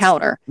on the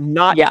counter.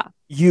 Not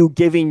you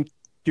giving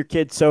your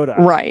kid soda.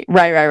 Right.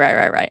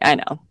 I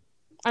know.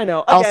 Again,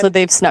 also,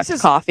 they've snuck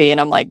coffee, and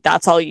I'm like,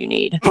 that's all you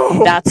need.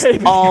 That's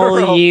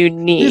all you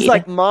need. He's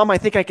like, Mom, I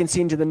think I can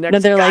see into the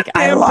next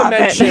I love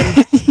dimension.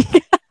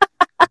 It.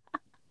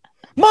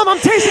 Mom, I'm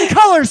tasting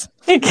colors.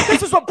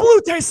 This is what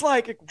blue tastes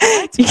like.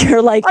 What?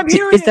 You're like,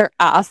 is there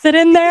acid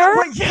in there?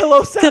 What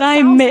yellow did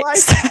I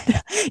mix?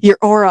 Like? Your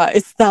aura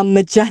is the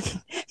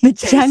magenta.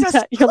 Jesus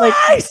You're like,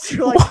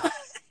 what?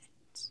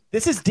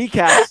 this is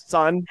decaf,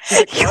 son.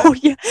 Like, oh,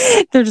 yeah.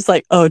 They're just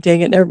like, oh,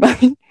 dang it, never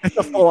mind. It's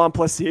a full-on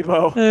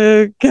placebo.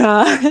 Oh,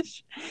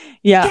 gosh.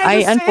 Yeah,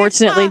 I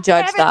unfortunately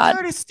judge that.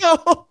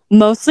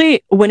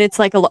 Mostly when it's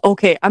like,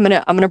 okay, I'm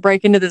gonna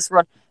break into this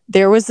run.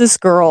 There was this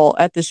girl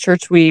at this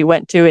church we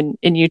went to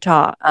in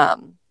Utah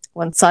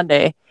one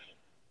Sunday.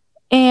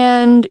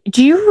 And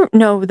do you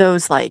know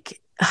those,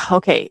 like,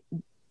 okay,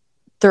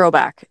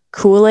 throwback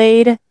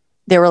Kool-Aid?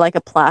 They were like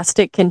a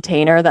plastic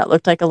container that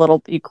looked like a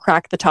little, you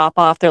crack the top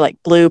off. They're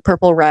like blue,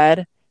 purple,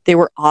 red. They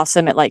were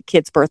awesome at like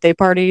kids' birthday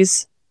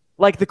parties.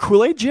 Like the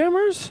Kool-Aid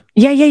jammers?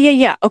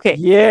 Yeah. Okay.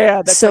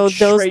 Yeah. That's so like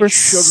those were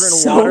sugar and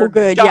so water.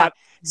 Good. God, yeah.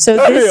 So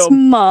damn. This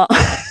mom.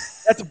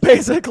 That's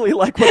basically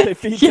like what they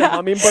feed to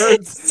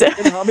hummingbirds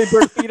and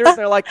hummingbird feeders.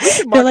 They're like,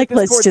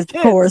 let's just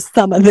pour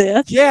some of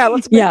this. Yeah,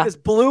 let's make this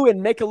blue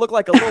and make it look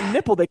like a little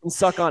nipple they can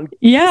suck on.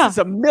 Yeah. This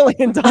is $1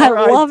 million I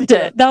loved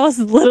it. That was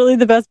literally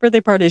the best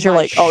birthday parties. You're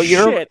like, oh,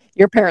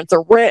 your parents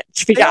are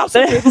rich. You got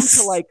this. Gave them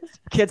to like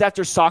kids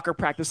after soccer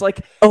practice.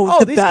 Like,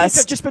 the these best. kids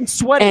have just been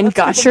sweating. And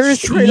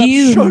gushers,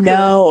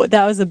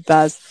 that was the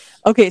best.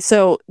 Okay,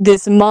 so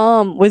this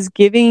mom was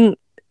giving,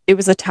 it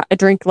was a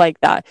drink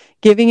like that,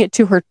 giving it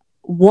to her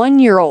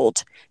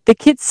 1-year-old. The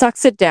kid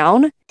sucks it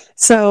down.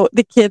 So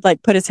the kid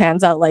like put his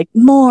hands out like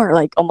more,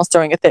 like almost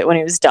throwing a fit when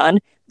he was done.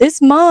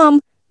 This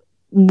mom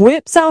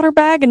whips out her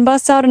bag and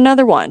busts out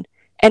another one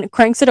and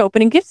cranks it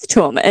open and gives it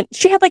to him. And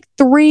she had like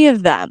 3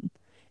 of them.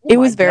 It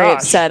was very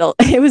upsetting.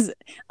 It was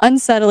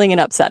unsettling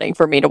and upsetting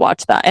for me to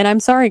watch that. And I'm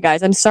sorry,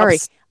 guys. I'm sorry.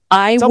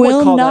 I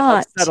will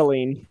not.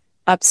 Unsettling.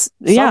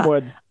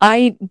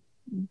 I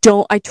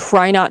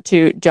try not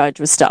to judge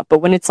with stuff, but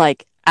when it's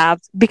like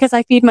because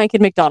I feed my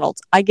kid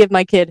McDonald's, I give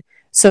my kid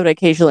soda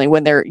occasionally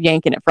when they're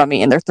yanking it from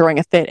me and they're throwing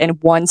a fit,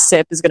 and one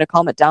sip is going to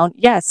calm it down.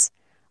 Yes,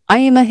 I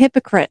am a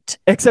hypocrite.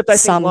 Except I think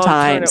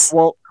sometimes it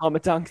won't calm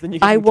it down. Then you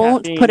I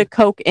won't put a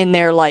Coke in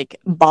their like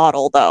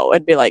bottle though.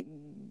 It'd be like,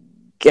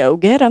 go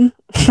get them.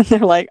 They're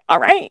like, all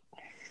right.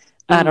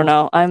 I don't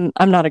know. I'm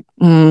not a.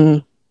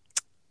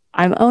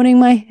 I'm owning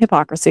my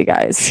hypocrisy,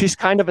 guys. She's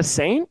kind of a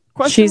saint.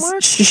 She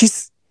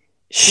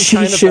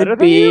should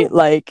be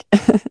like.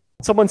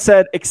 Someone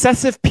said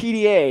excessive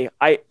PDA.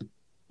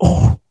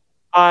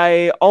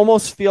 I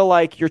almost feel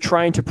like you're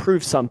trying to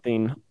prove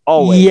something.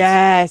 Always.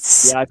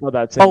 Yes. Yeah, I feel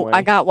that same way.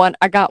 I got one.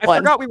 I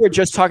forgot we were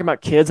just talking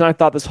about kids, and I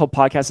thought this whole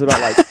podcast was about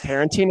like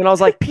parenting, and I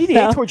was like,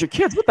 PDA towards your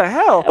kids? What the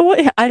hell?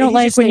 I don't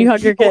like when you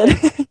hug your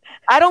kid.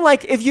 I don't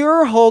like if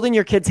you're holding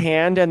your kid's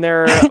hand and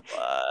they're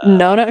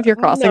no, if you're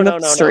crossing the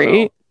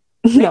street.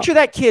 Make sure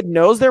that kid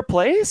knows their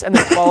place and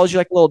then follows you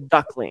like a little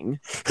duckling.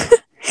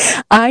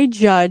 I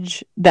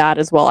judge that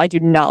as well. I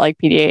do not like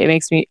PDA. It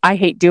makes me, I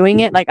hate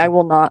doing it. Like I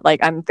will not, like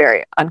I'm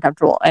very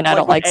uncomfortable, and I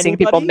don't like seeing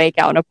people make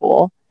out in a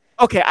pool.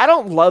 Okay, I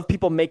don't love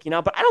people making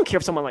out, but I don't care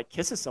if someone like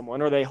kisses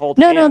someone or they hold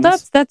hands. No,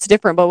 that's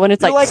different. But when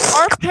it's like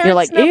our parents you're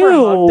like, never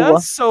ew, hugged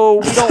us, so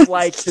we don't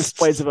like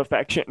displays of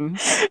affection.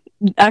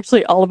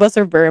 Actually, all of us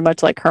are very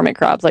much like hermit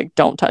crabs. Like,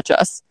 don't touch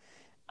us.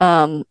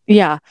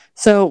 Yeah.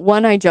 So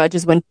one I judge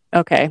is when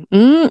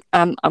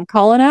I'm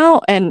calling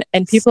out, and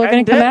people are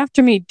going to come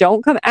after me.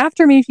 Don't come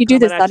after me if you do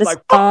this. That is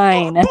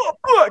fine.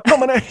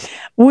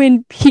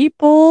 When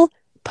people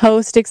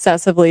post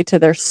excessively to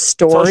their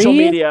story, social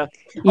media.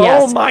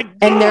 Yes. Oh my gosh.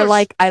 And they're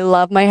like, I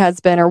love my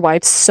husband or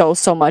wife so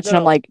much. And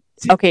I'm like,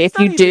 okay, if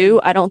you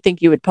do, I don't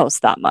think you would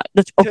post that much.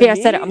 Okay, I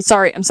said it. I'm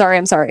sorry.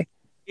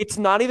 It's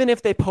not even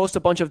if they post a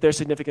bunch of their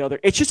significant other.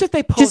 It's just if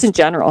they post just in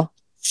general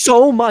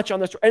so much on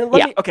this. And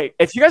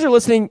if you guys are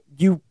listening,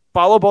 you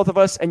follow both of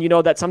us, and you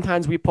know that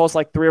sometimes we post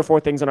like 3 or 4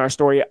 things on our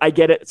story. I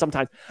get it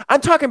sometimes. I'm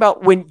talking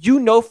about when you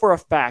know for a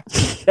fact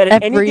that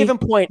at any given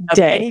point of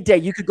any day,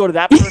 you could go to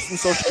that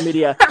person's social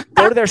media,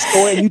 go to their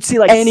story, and you'd see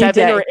like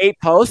 7 or 8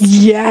 posts.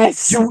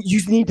 Yes. You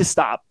need to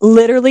stop.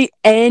 Literally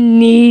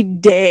any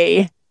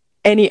day,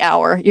 any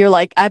hour. You're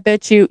like, I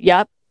bet you,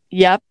 yep.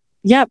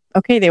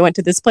 Okay, they went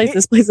to this place.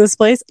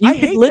 You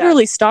could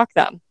literally stalk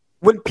them.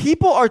 When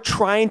people are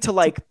trying to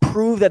like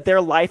prove that their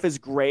life is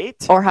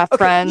great or have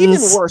friends, even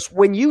worse,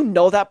 when you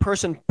know that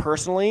person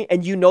personally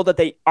and you know that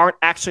they aren't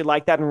actually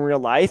like that in real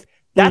life,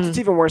 that's what's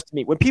even worse to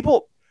me. When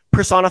people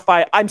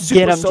personify, I'm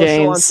super social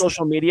James. On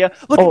social media.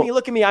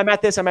 Look at me. I'm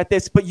at this.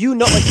 But you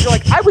know, like you're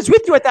like, I was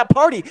with you at that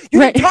party. You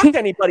didn't talk to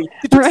anybody.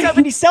 You took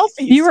 70 selfies.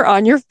 You were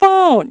on your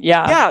phone.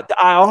 Yeah.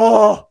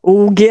 Yeah.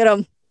 Get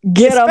them.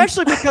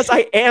 Especially because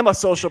I am a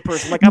social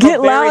person. Like I'm a very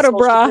louder,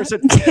 social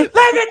person.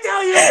 Let me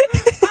tell you.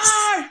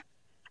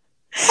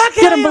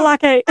 Get him,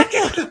 blockade.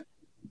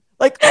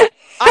 Like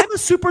I'm a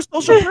super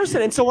social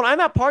person, and so when I'm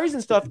at parties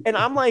and stuff, and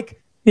I'm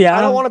like, I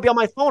don't want to be on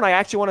my phone. I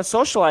actually want to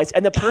socialize,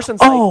 and the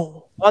person's like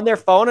on their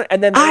phone,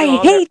 and then I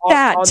hate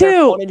that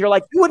too. And you're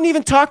like, you wouldn't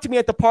even talk to me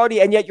at the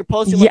party, and yet you're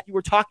posting like you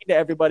were talking to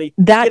everybody.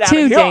 That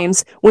too,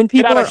 James. When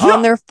people are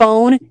on their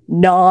phone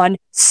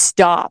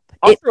non-stop.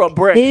 I'll throw a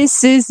brick.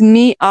 This is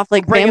me off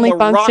like family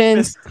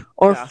functions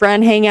or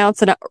friend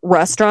hangouts at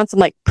restaurants. I'm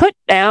like, put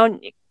down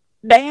your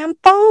damn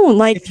phone.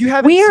 Like, if you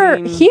haven't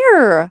we're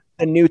here.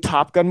 The new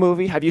Top Gun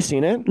movie. Have you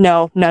seen it?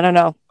 No.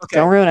 Okay.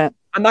 Don't ruin it.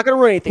 I'm not going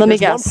to ruin anything. Let me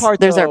guess.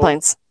 There's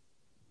airplanes.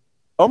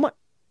 Oh my!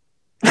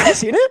 Have you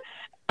seen it?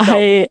 No.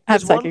 I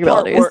have psychic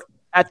abilities.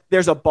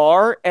 There's a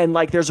bar, and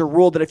like there's a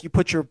rule that if you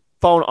put your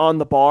phone on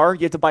the bar,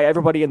 you have to buy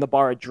everybody in the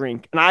bar a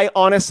drink. And I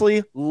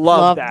honestly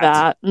love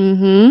that.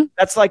 Mm-hmm.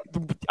 That's like,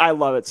 I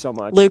love it so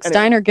much. Luke's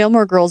Diner,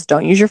 Gilmore Girls,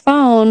 don't use your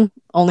phone.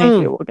 Only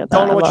if you will get that.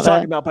 Don't know what you're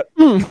talking about, but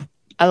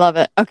I love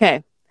it.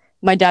 Okay.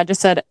 My dad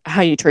just said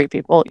how you treat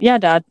people. Yeah,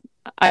 Dad.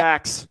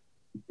 Facts.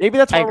 Maybe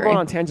that's why we're going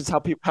on tangents.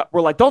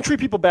 We're like, don't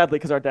treat people badly,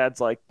 because our dad's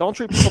like, don't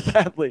treat people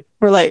badly.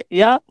 We're like,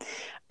 yeah.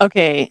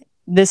 Okay.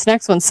 This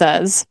next one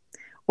says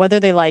whether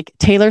they like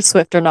Taylor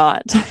Swift or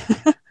not.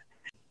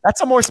 That's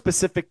a more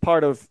specific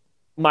part of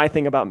my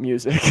thing about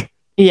music.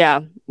 Yeah,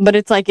 but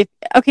it's like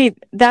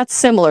that's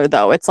similar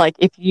though. It's like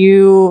if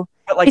you,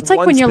 it's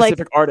like when you're like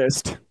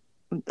artist.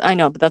 I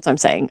know, but that's what I'm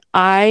saying.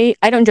 I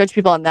don't judge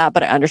people on that,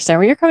 but I understand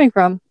where you're coming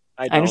from.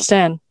 I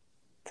understand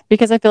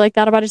because I feel like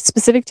that about a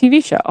specific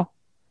TV show.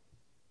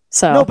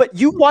 So no, but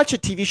you watch a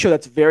TV show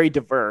that's very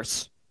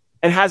diverse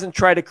and hasn't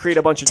tried to create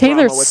a bunch of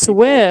Taylor drama with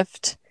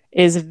Swift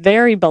is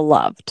very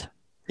beloved.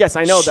 Yes,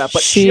 I know that,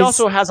 but she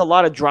also has a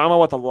lot of drama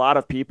with a lot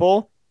of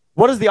people.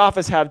 What does The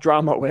Office have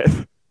drama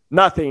with?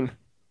 Nothing.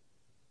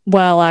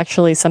 Well,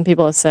 actually, some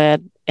people have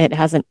said it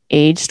hasn't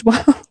aged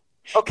well.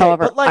 Okay,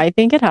 however, I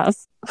think it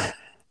has.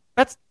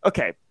 That's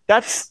okay.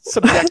 That's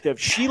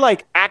subjective. She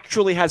like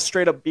actually has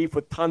straight up beef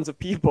with tons of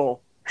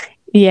people.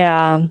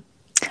 Yeah,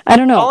 I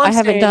don't know. I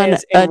haven't done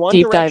a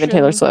deep dive in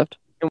Taylor Swift.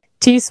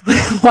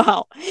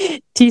 Wow,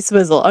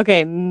 T-Swizzle.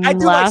 Okay,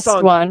 last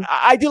one.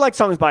 I do like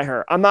songs by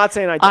her. I'm not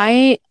saying I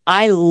don't.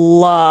 I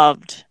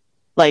loved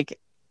like.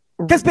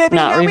 Because baby,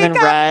 not even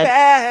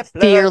Red,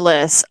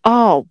 Fearless.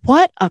 Oh,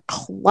 what a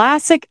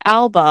classic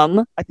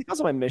album! I think that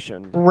was my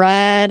mission.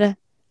 Red,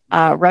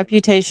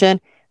 Reputation.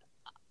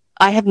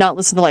 I have not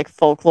listened to like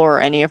Folklore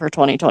or any of her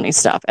 2020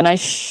 stuff, and I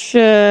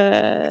should.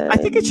 I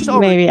think it's just all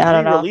maybe I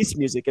don't know. Release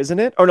music, isn't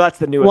it? Or no, that's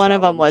the newest. One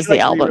of them was the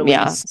album.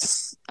 Yeah,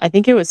 I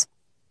think it was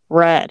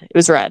Red. It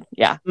was Red.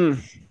 Yeah.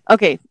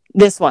 Okay,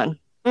 this one.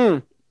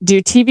 Do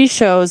TV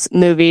shows,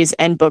 movies,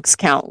 and books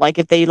count? Like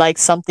if they like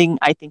something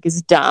I think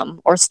is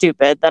dumb or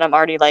stupid, then I'm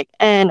already like,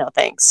 no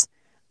thanks.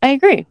 I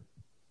agree.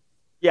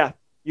 Yeah,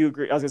 you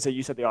agree. I was gonna say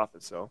you said The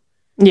Office, so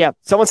yeah.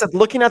 Someone said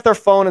looking at their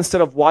phone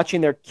instead of watching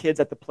their kids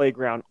at the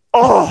playground.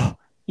 Oh,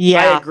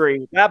 yeah, I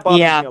agree. That bothers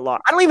me a lot.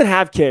 I don't even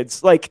have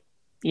kids. Like,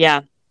 yeah,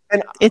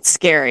 and it's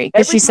scary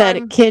because she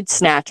said kid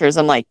snatchers.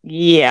 I'm like,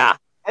 yeah.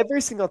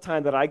 Every single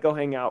time that I go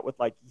hang out with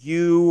like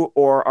you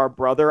or our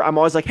brother, I'm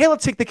always like, hey,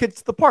 let's take the kids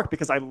to the park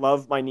because I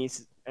love my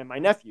nieces and my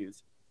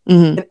nephews.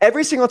 Mm-hmm. And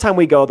every single time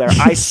we go there,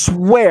 I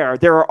swear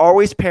there are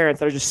always parents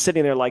that are just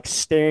sitting there like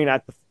staring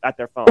at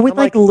their phone. With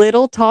like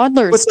little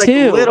toddlers with,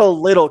 too. Like,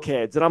 little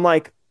kids. And I'm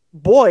like,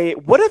 boy,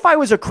 what if I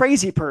was a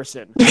crazy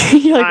person?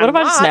 You're like, what if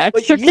I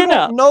snatched your kid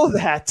up? Know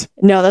that.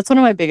 No, that's one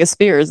of my biggest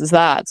fears is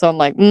that. So I'm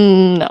like,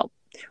 no.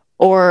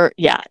 Or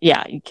yeah,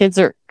 kids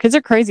are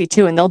crazy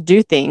too, and they'll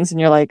do things, and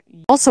you're like.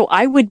 Also,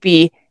 I would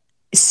be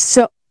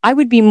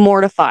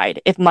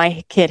mortified if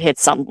my kid hit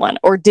someone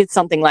or did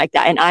something like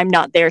that, and I'm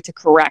not there to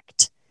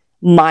correct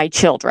my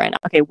children.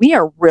 Okay, we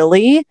are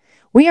really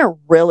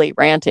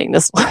ranting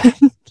this one.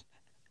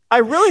 I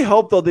really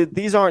hope though that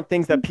these aren't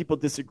things that people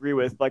disagree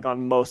with, like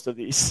on most of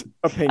these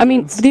opinions. I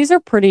mean, these are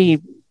pretty.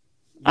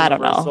 I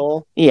don't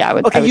know. Yeah, I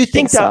would. Okay, I would you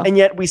think that, so. And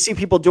yet we see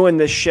people doing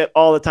this shit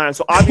all the time.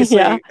 So obviously,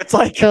 it's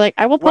like they're like,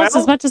 I will post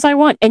as much as I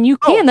want, and you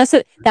can.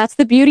 That's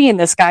the beauty in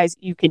this, guys.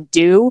 You can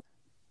do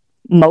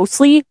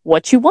mostly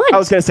what you want. I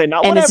was gonna say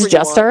not, and whatever it's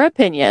just our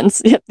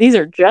opinions. These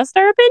are just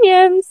our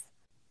opinions.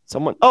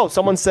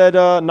 Someone said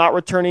not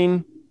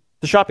returning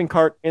the shopping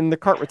cart in the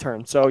cart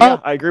return. So yeah,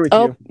 I agree with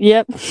you.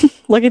 Yep.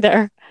 Look at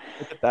there.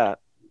 Look at that.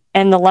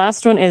 And the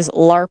last one is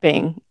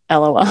LARPing.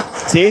 LOL.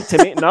 See,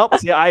 to me, nope.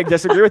 See, I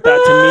disagree with that.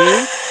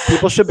 To me,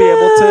 people should be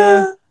able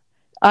to.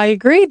 I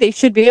agree. They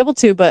should be able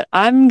to, but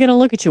I'm gonna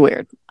look at you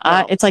weird.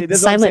 No, it's like the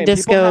silent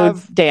disco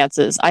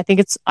dances. I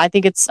think it's.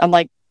 I'm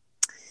like,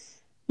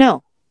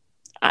 no,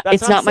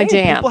 it's not my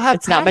jam.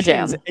 It's not my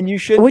jam. And you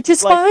should, which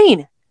is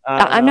fine.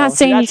 I'm not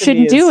saying you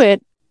shouldn't do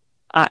it.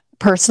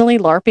 Personally,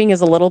 LARPing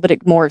is a little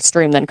bit more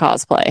extreme than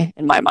cosplay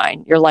in my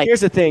mind. You're like,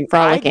 here's the thing.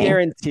 Frolicking. I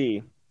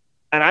guarantee.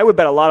 And I would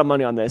bet a lot of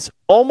money on this.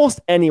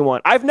 Almost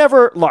anyone. I've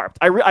never LARPed.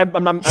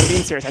 I'm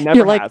being serious. I never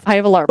You're like, have. I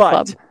have a LARP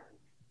club.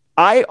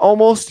 I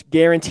almost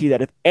guarantee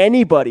that if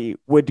anybody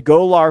would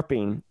go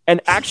LARPing and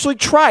actually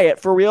try it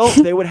for real,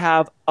 they would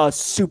have a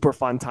super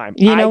fun time.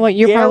 You know what?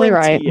 You're probably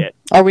right.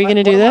 Are we going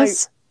to do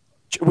this?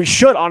 We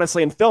should,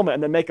 honestly, and film it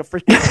and then make a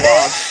freaking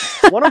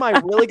vlog. One of my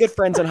really good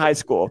friends in high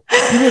school,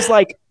 he was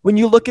like, when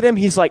you look at him,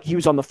 he's like, he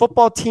was on the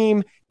football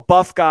team,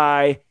 buff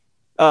guy.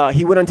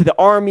 He went into the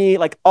army,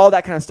 like all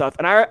that kind of stuff.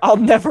 And I'll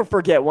never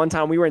forget one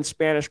time we were in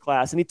Spanish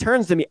class and he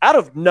turns to me out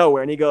of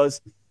nowhere and he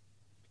goes,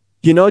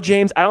 you know,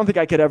 James, I don't think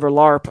I could ever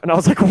LARP. And I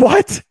was like,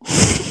 what?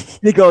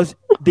 He goes,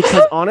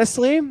 because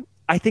honestly,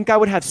 I think I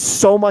would have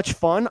so much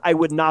fun. I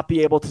would not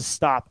be able to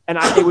stop, and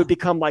it would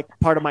become like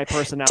part of my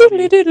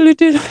personality.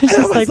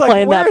 Just like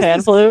playing that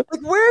pan flute.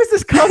 Like, where is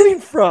this coming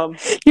from?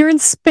 You're in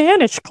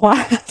Spanish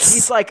class.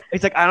 He's like,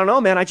 I don't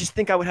know, man. I just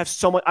think I would have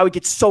so much. I would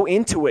get so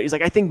into it. He's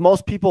like, I think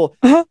most people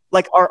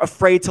like are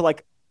afraid to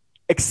like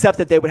accept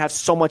that they would have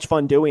so much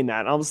fun doing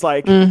that. And I was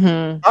like,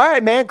 all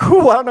right, man,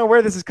 cool. I don't know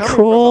where this is coming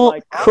from.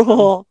 Like,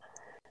 cool.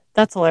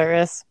 That's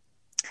hilarious.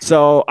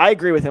 So I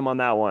agree with him on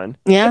that one.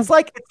 Yeah. It's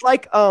like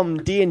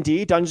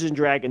D&D, Dungeons and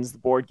Dragons, the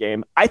board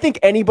game. I think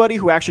anybody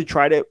who actually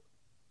tried it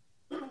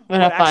would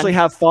actually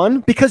have fun,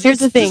 because here's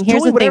the thing.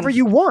 Here's whatever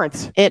you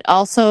want.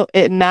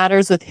 It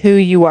matters with who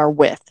you are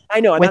with.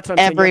 I know, and with that's what I'm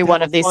saying. every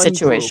one of these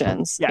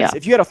situations. Yes. Yeah.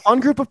 If you had a fun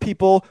group of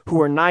people who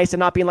are nice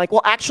and not being like,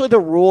 well, actually the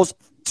rules,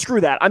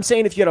 screw that. I'm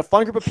saying if you had a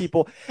fun group of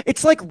people,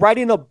 it's like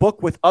writing a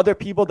book with other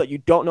people that you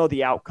don't know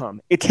the outcome.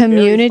 It's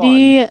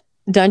Community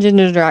Dungeons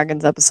and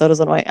Dragons episode is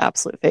one of my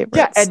absolute favorites.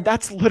 Yeah, and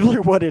that's literally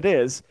what it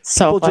is.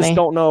 So people funny. just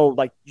don't know,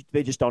 like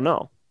they just don't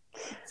know.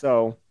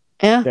 So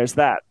yeah, there's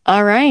that.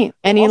 All right.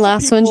 Any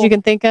last ones you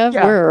can think of?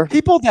 Yeah,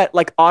 people that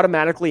like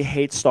automatically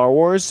hate Star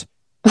Wars.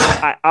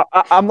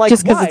 I'm like,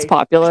 just because it's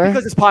popular. Just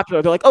because it's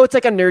popular. They're like, oh, it's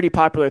like a nerdy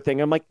popular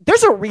thing. I'm like,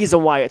 there's a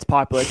reason why it's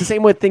popular. It's the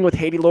same thing with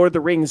hating Lord of the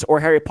Rings or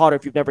Harry Potter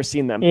if you've never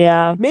seen them.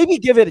 Yeah. Maybe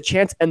give it a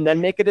chance and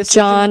then make a decision.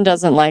 John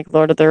doesn't like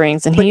Lord of the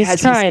Rings, and he's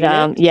tried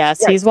them.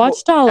 Yes, he's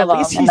watched all of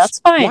them, and that's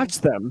fine.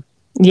 Watched them.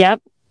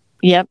 Yep.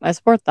 I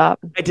support that.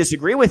 I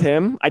disagree with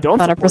him. I don't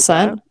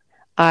 100%.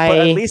 But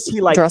at least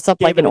he like dress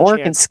up like an orc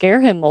and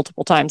scare him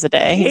multiple times a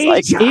day. He's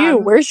like, John, ew,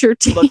 where's your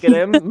teeth? Look at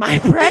him, my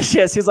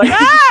precious. He's like,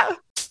 ah!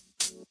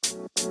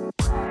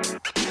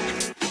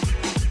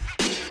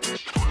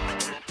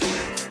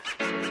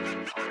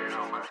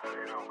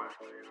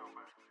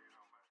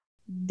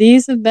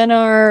 These have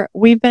been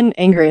we've been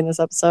angry in this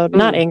episode.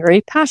 Not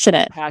angry,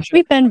 passionate.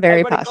 We've been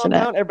very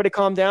passionate. Everybody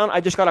calm down.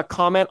 I just got a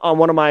comment on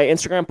one of my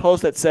Instagram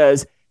posts that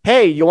says,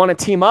 hey, you want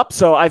to team up?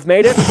 So I've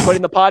made it.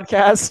 Putting the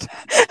podcast.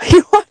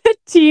 You want to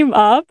team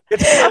up?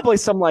 It's probably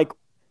some like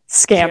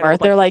scammer.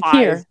 They're like,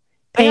 here,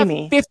 pay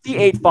me.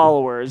 58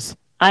 followers.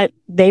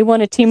 They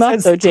want to team up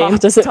though, James.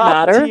 Does it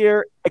matter? Top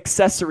tier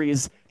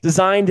accessories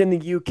designed in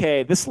the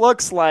UK. This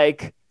looks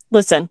like a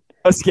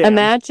scam.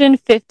 Imagine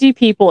 50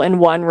 people in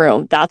one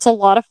room. That's a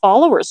lot of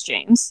followers,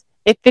 James.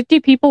 If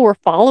 50 people were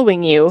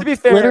following you,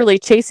 literally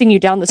chasing you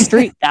down the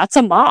street, that's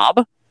a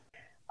mob.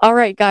 All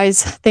right,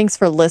 guys, thanks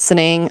for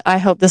listening. I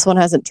hope this one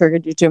hasn't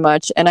triggered you too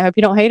much, and I hope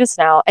you don't hate us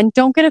now. And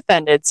don't get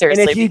offended,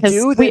 seriously,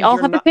 because we all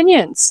have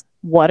opinions.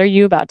 What are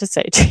you about to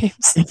say,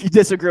 James? If you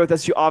disagree with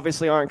us, you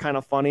obviously aren't kind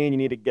of funny, and you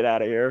need to get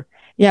out of here.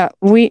 Yeah,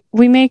 we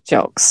make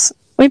jokes.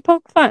 We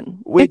poke fun.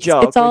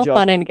 It's all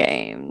fun and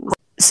games.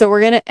 So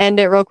we're going to end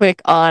it real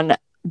quick on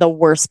the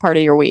worst part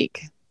of your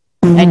week.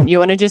 And you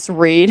want to just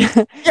read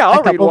a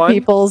couple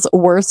people's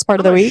worst part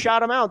of the week?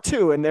 Shout them out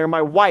too. And they're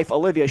my wife,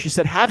 Olivia. She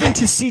said, having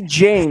to see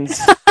James.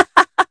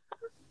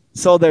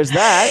 So there's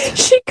that.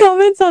 She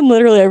comments on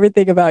literally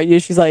everything about you.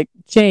 She's like,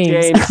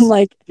 James. I'm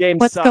like, James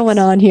what's going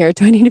on here?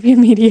 Do I need to be a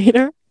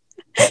mediator?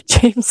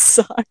 James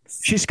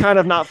sucks. She's kind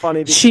of not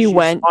funny. She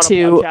went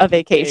to a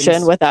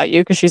vacation without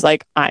you because she's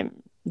like, I'm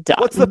done.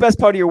 What's the best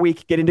part of your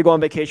week? Getting to go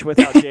on vacation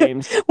without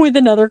James. With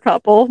another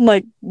couple. I'm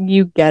like,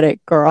 you get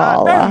it,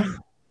 girl.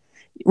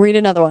 Read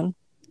another one.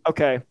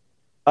 Okay.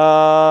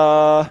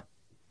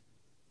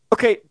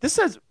 Okay, this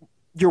says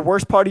your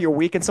worst part of your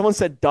week, and someone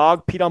said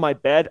dog peed on my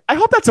bed. I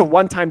hope that's a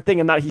one-time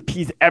thing and not he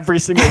pees every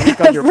single week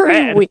on your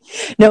bed.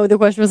 No, the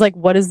question was like,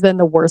 what has been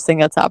the worst thing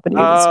that's happened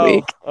to you this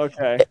week?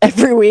 Okay.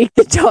 Every week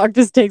the dog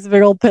just takes a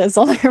big old piss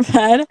on your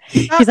bed.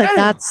 He's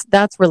like,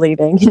 that's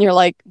relieving. And you're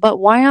like, but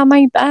why on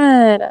my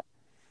bed?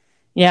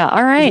 Yeah,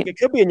 all right. It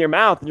could be in your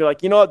mouth, and you're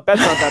like, you know what?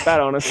 Bed's not that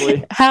bad,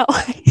 honestly. How?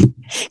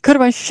 Go to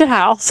my shit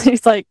house.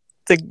 He's like,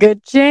 it's a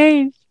good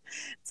change.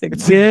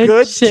 It's a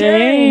good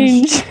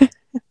change.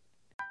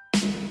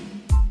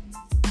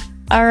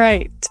 All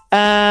right.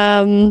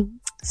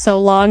 So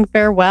long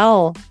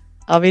farewell.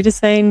 I'll be just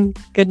saying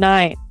good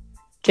night.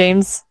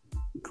 James,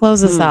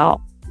 close us out.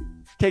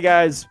 Okay,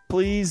 guys,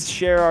 please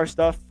share our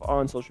stuff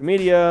on social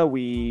media.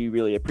 We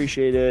really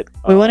appreciate it.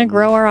 We want to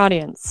grow our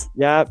audience.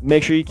 Yeah,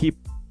 make sure you keep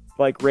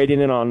like rating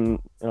it on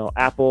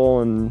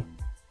Apple and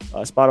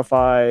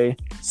Spotify,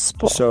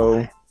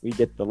 so we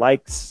get the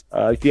likes.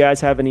 If you guys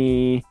have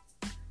any,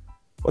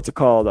 what's it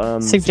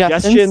called?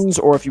 Suggestions,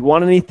 or if you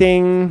want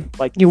anything,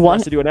 like you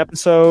want to do an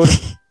episode.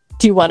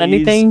 Do you want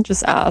anything?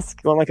 Just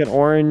ask. You want like an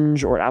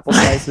orange or apple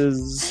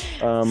slices?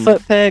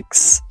 Foot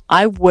pics.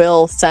 I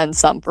will send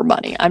some for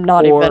money. I'm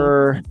not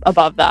even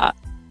above that.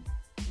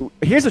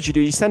 Here's what you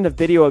do. You send a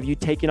video of you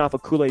taking off a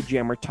Kool-Aid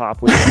jammer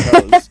top with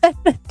your toes.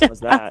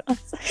 What's that?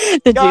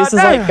 The juice is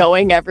like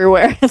going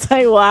everywhere. It's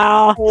like,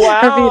 wow.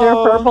 Her feet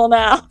are purple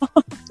now.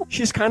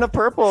 She's kind of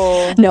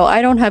purple. No,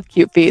 I don't have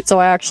cute feet, so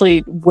I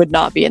actually would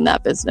not be in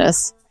that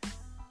business.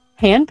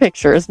 Hand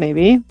pictures,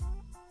 maybe.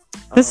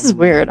 This is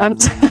weird.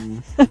 Hey,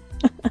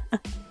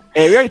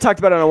 we already talked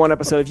about it on one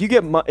episode. If you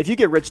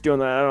get rich doing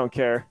that, I don't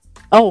care.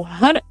 Oh,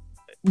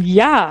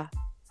 yeah.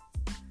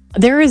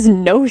 There is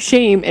no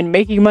shame in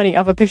making money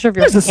off a picture of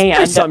your hand.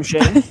 There's some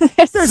shame.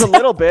 There's a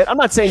little bit. I'm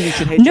not saying you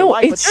should hate your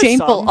wife. No, it's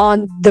shameful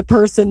on the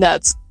person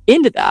that's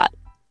into that.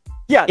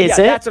 Yeah, is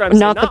it? That's what I'm saying.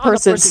 Not the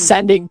person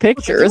sending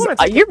pictures.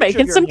 You're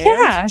making some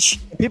cash.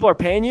 People are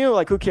paying you.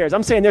 Like, who cares?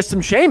 I'm saying there's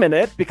some shame in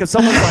it because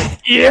someone's like,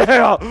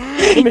 yeah,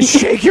 let me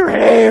shake your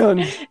hand.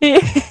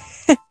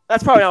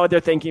 That's probably not what they're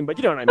thinking, but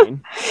you know what I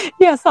mean.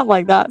 Yeah, something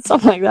like that.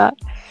 Something like that.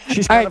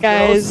 All right,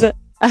 guys.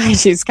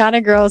 She's kind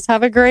of gross.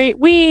 Have a great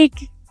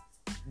week.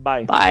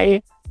 Bye.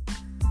 Bye.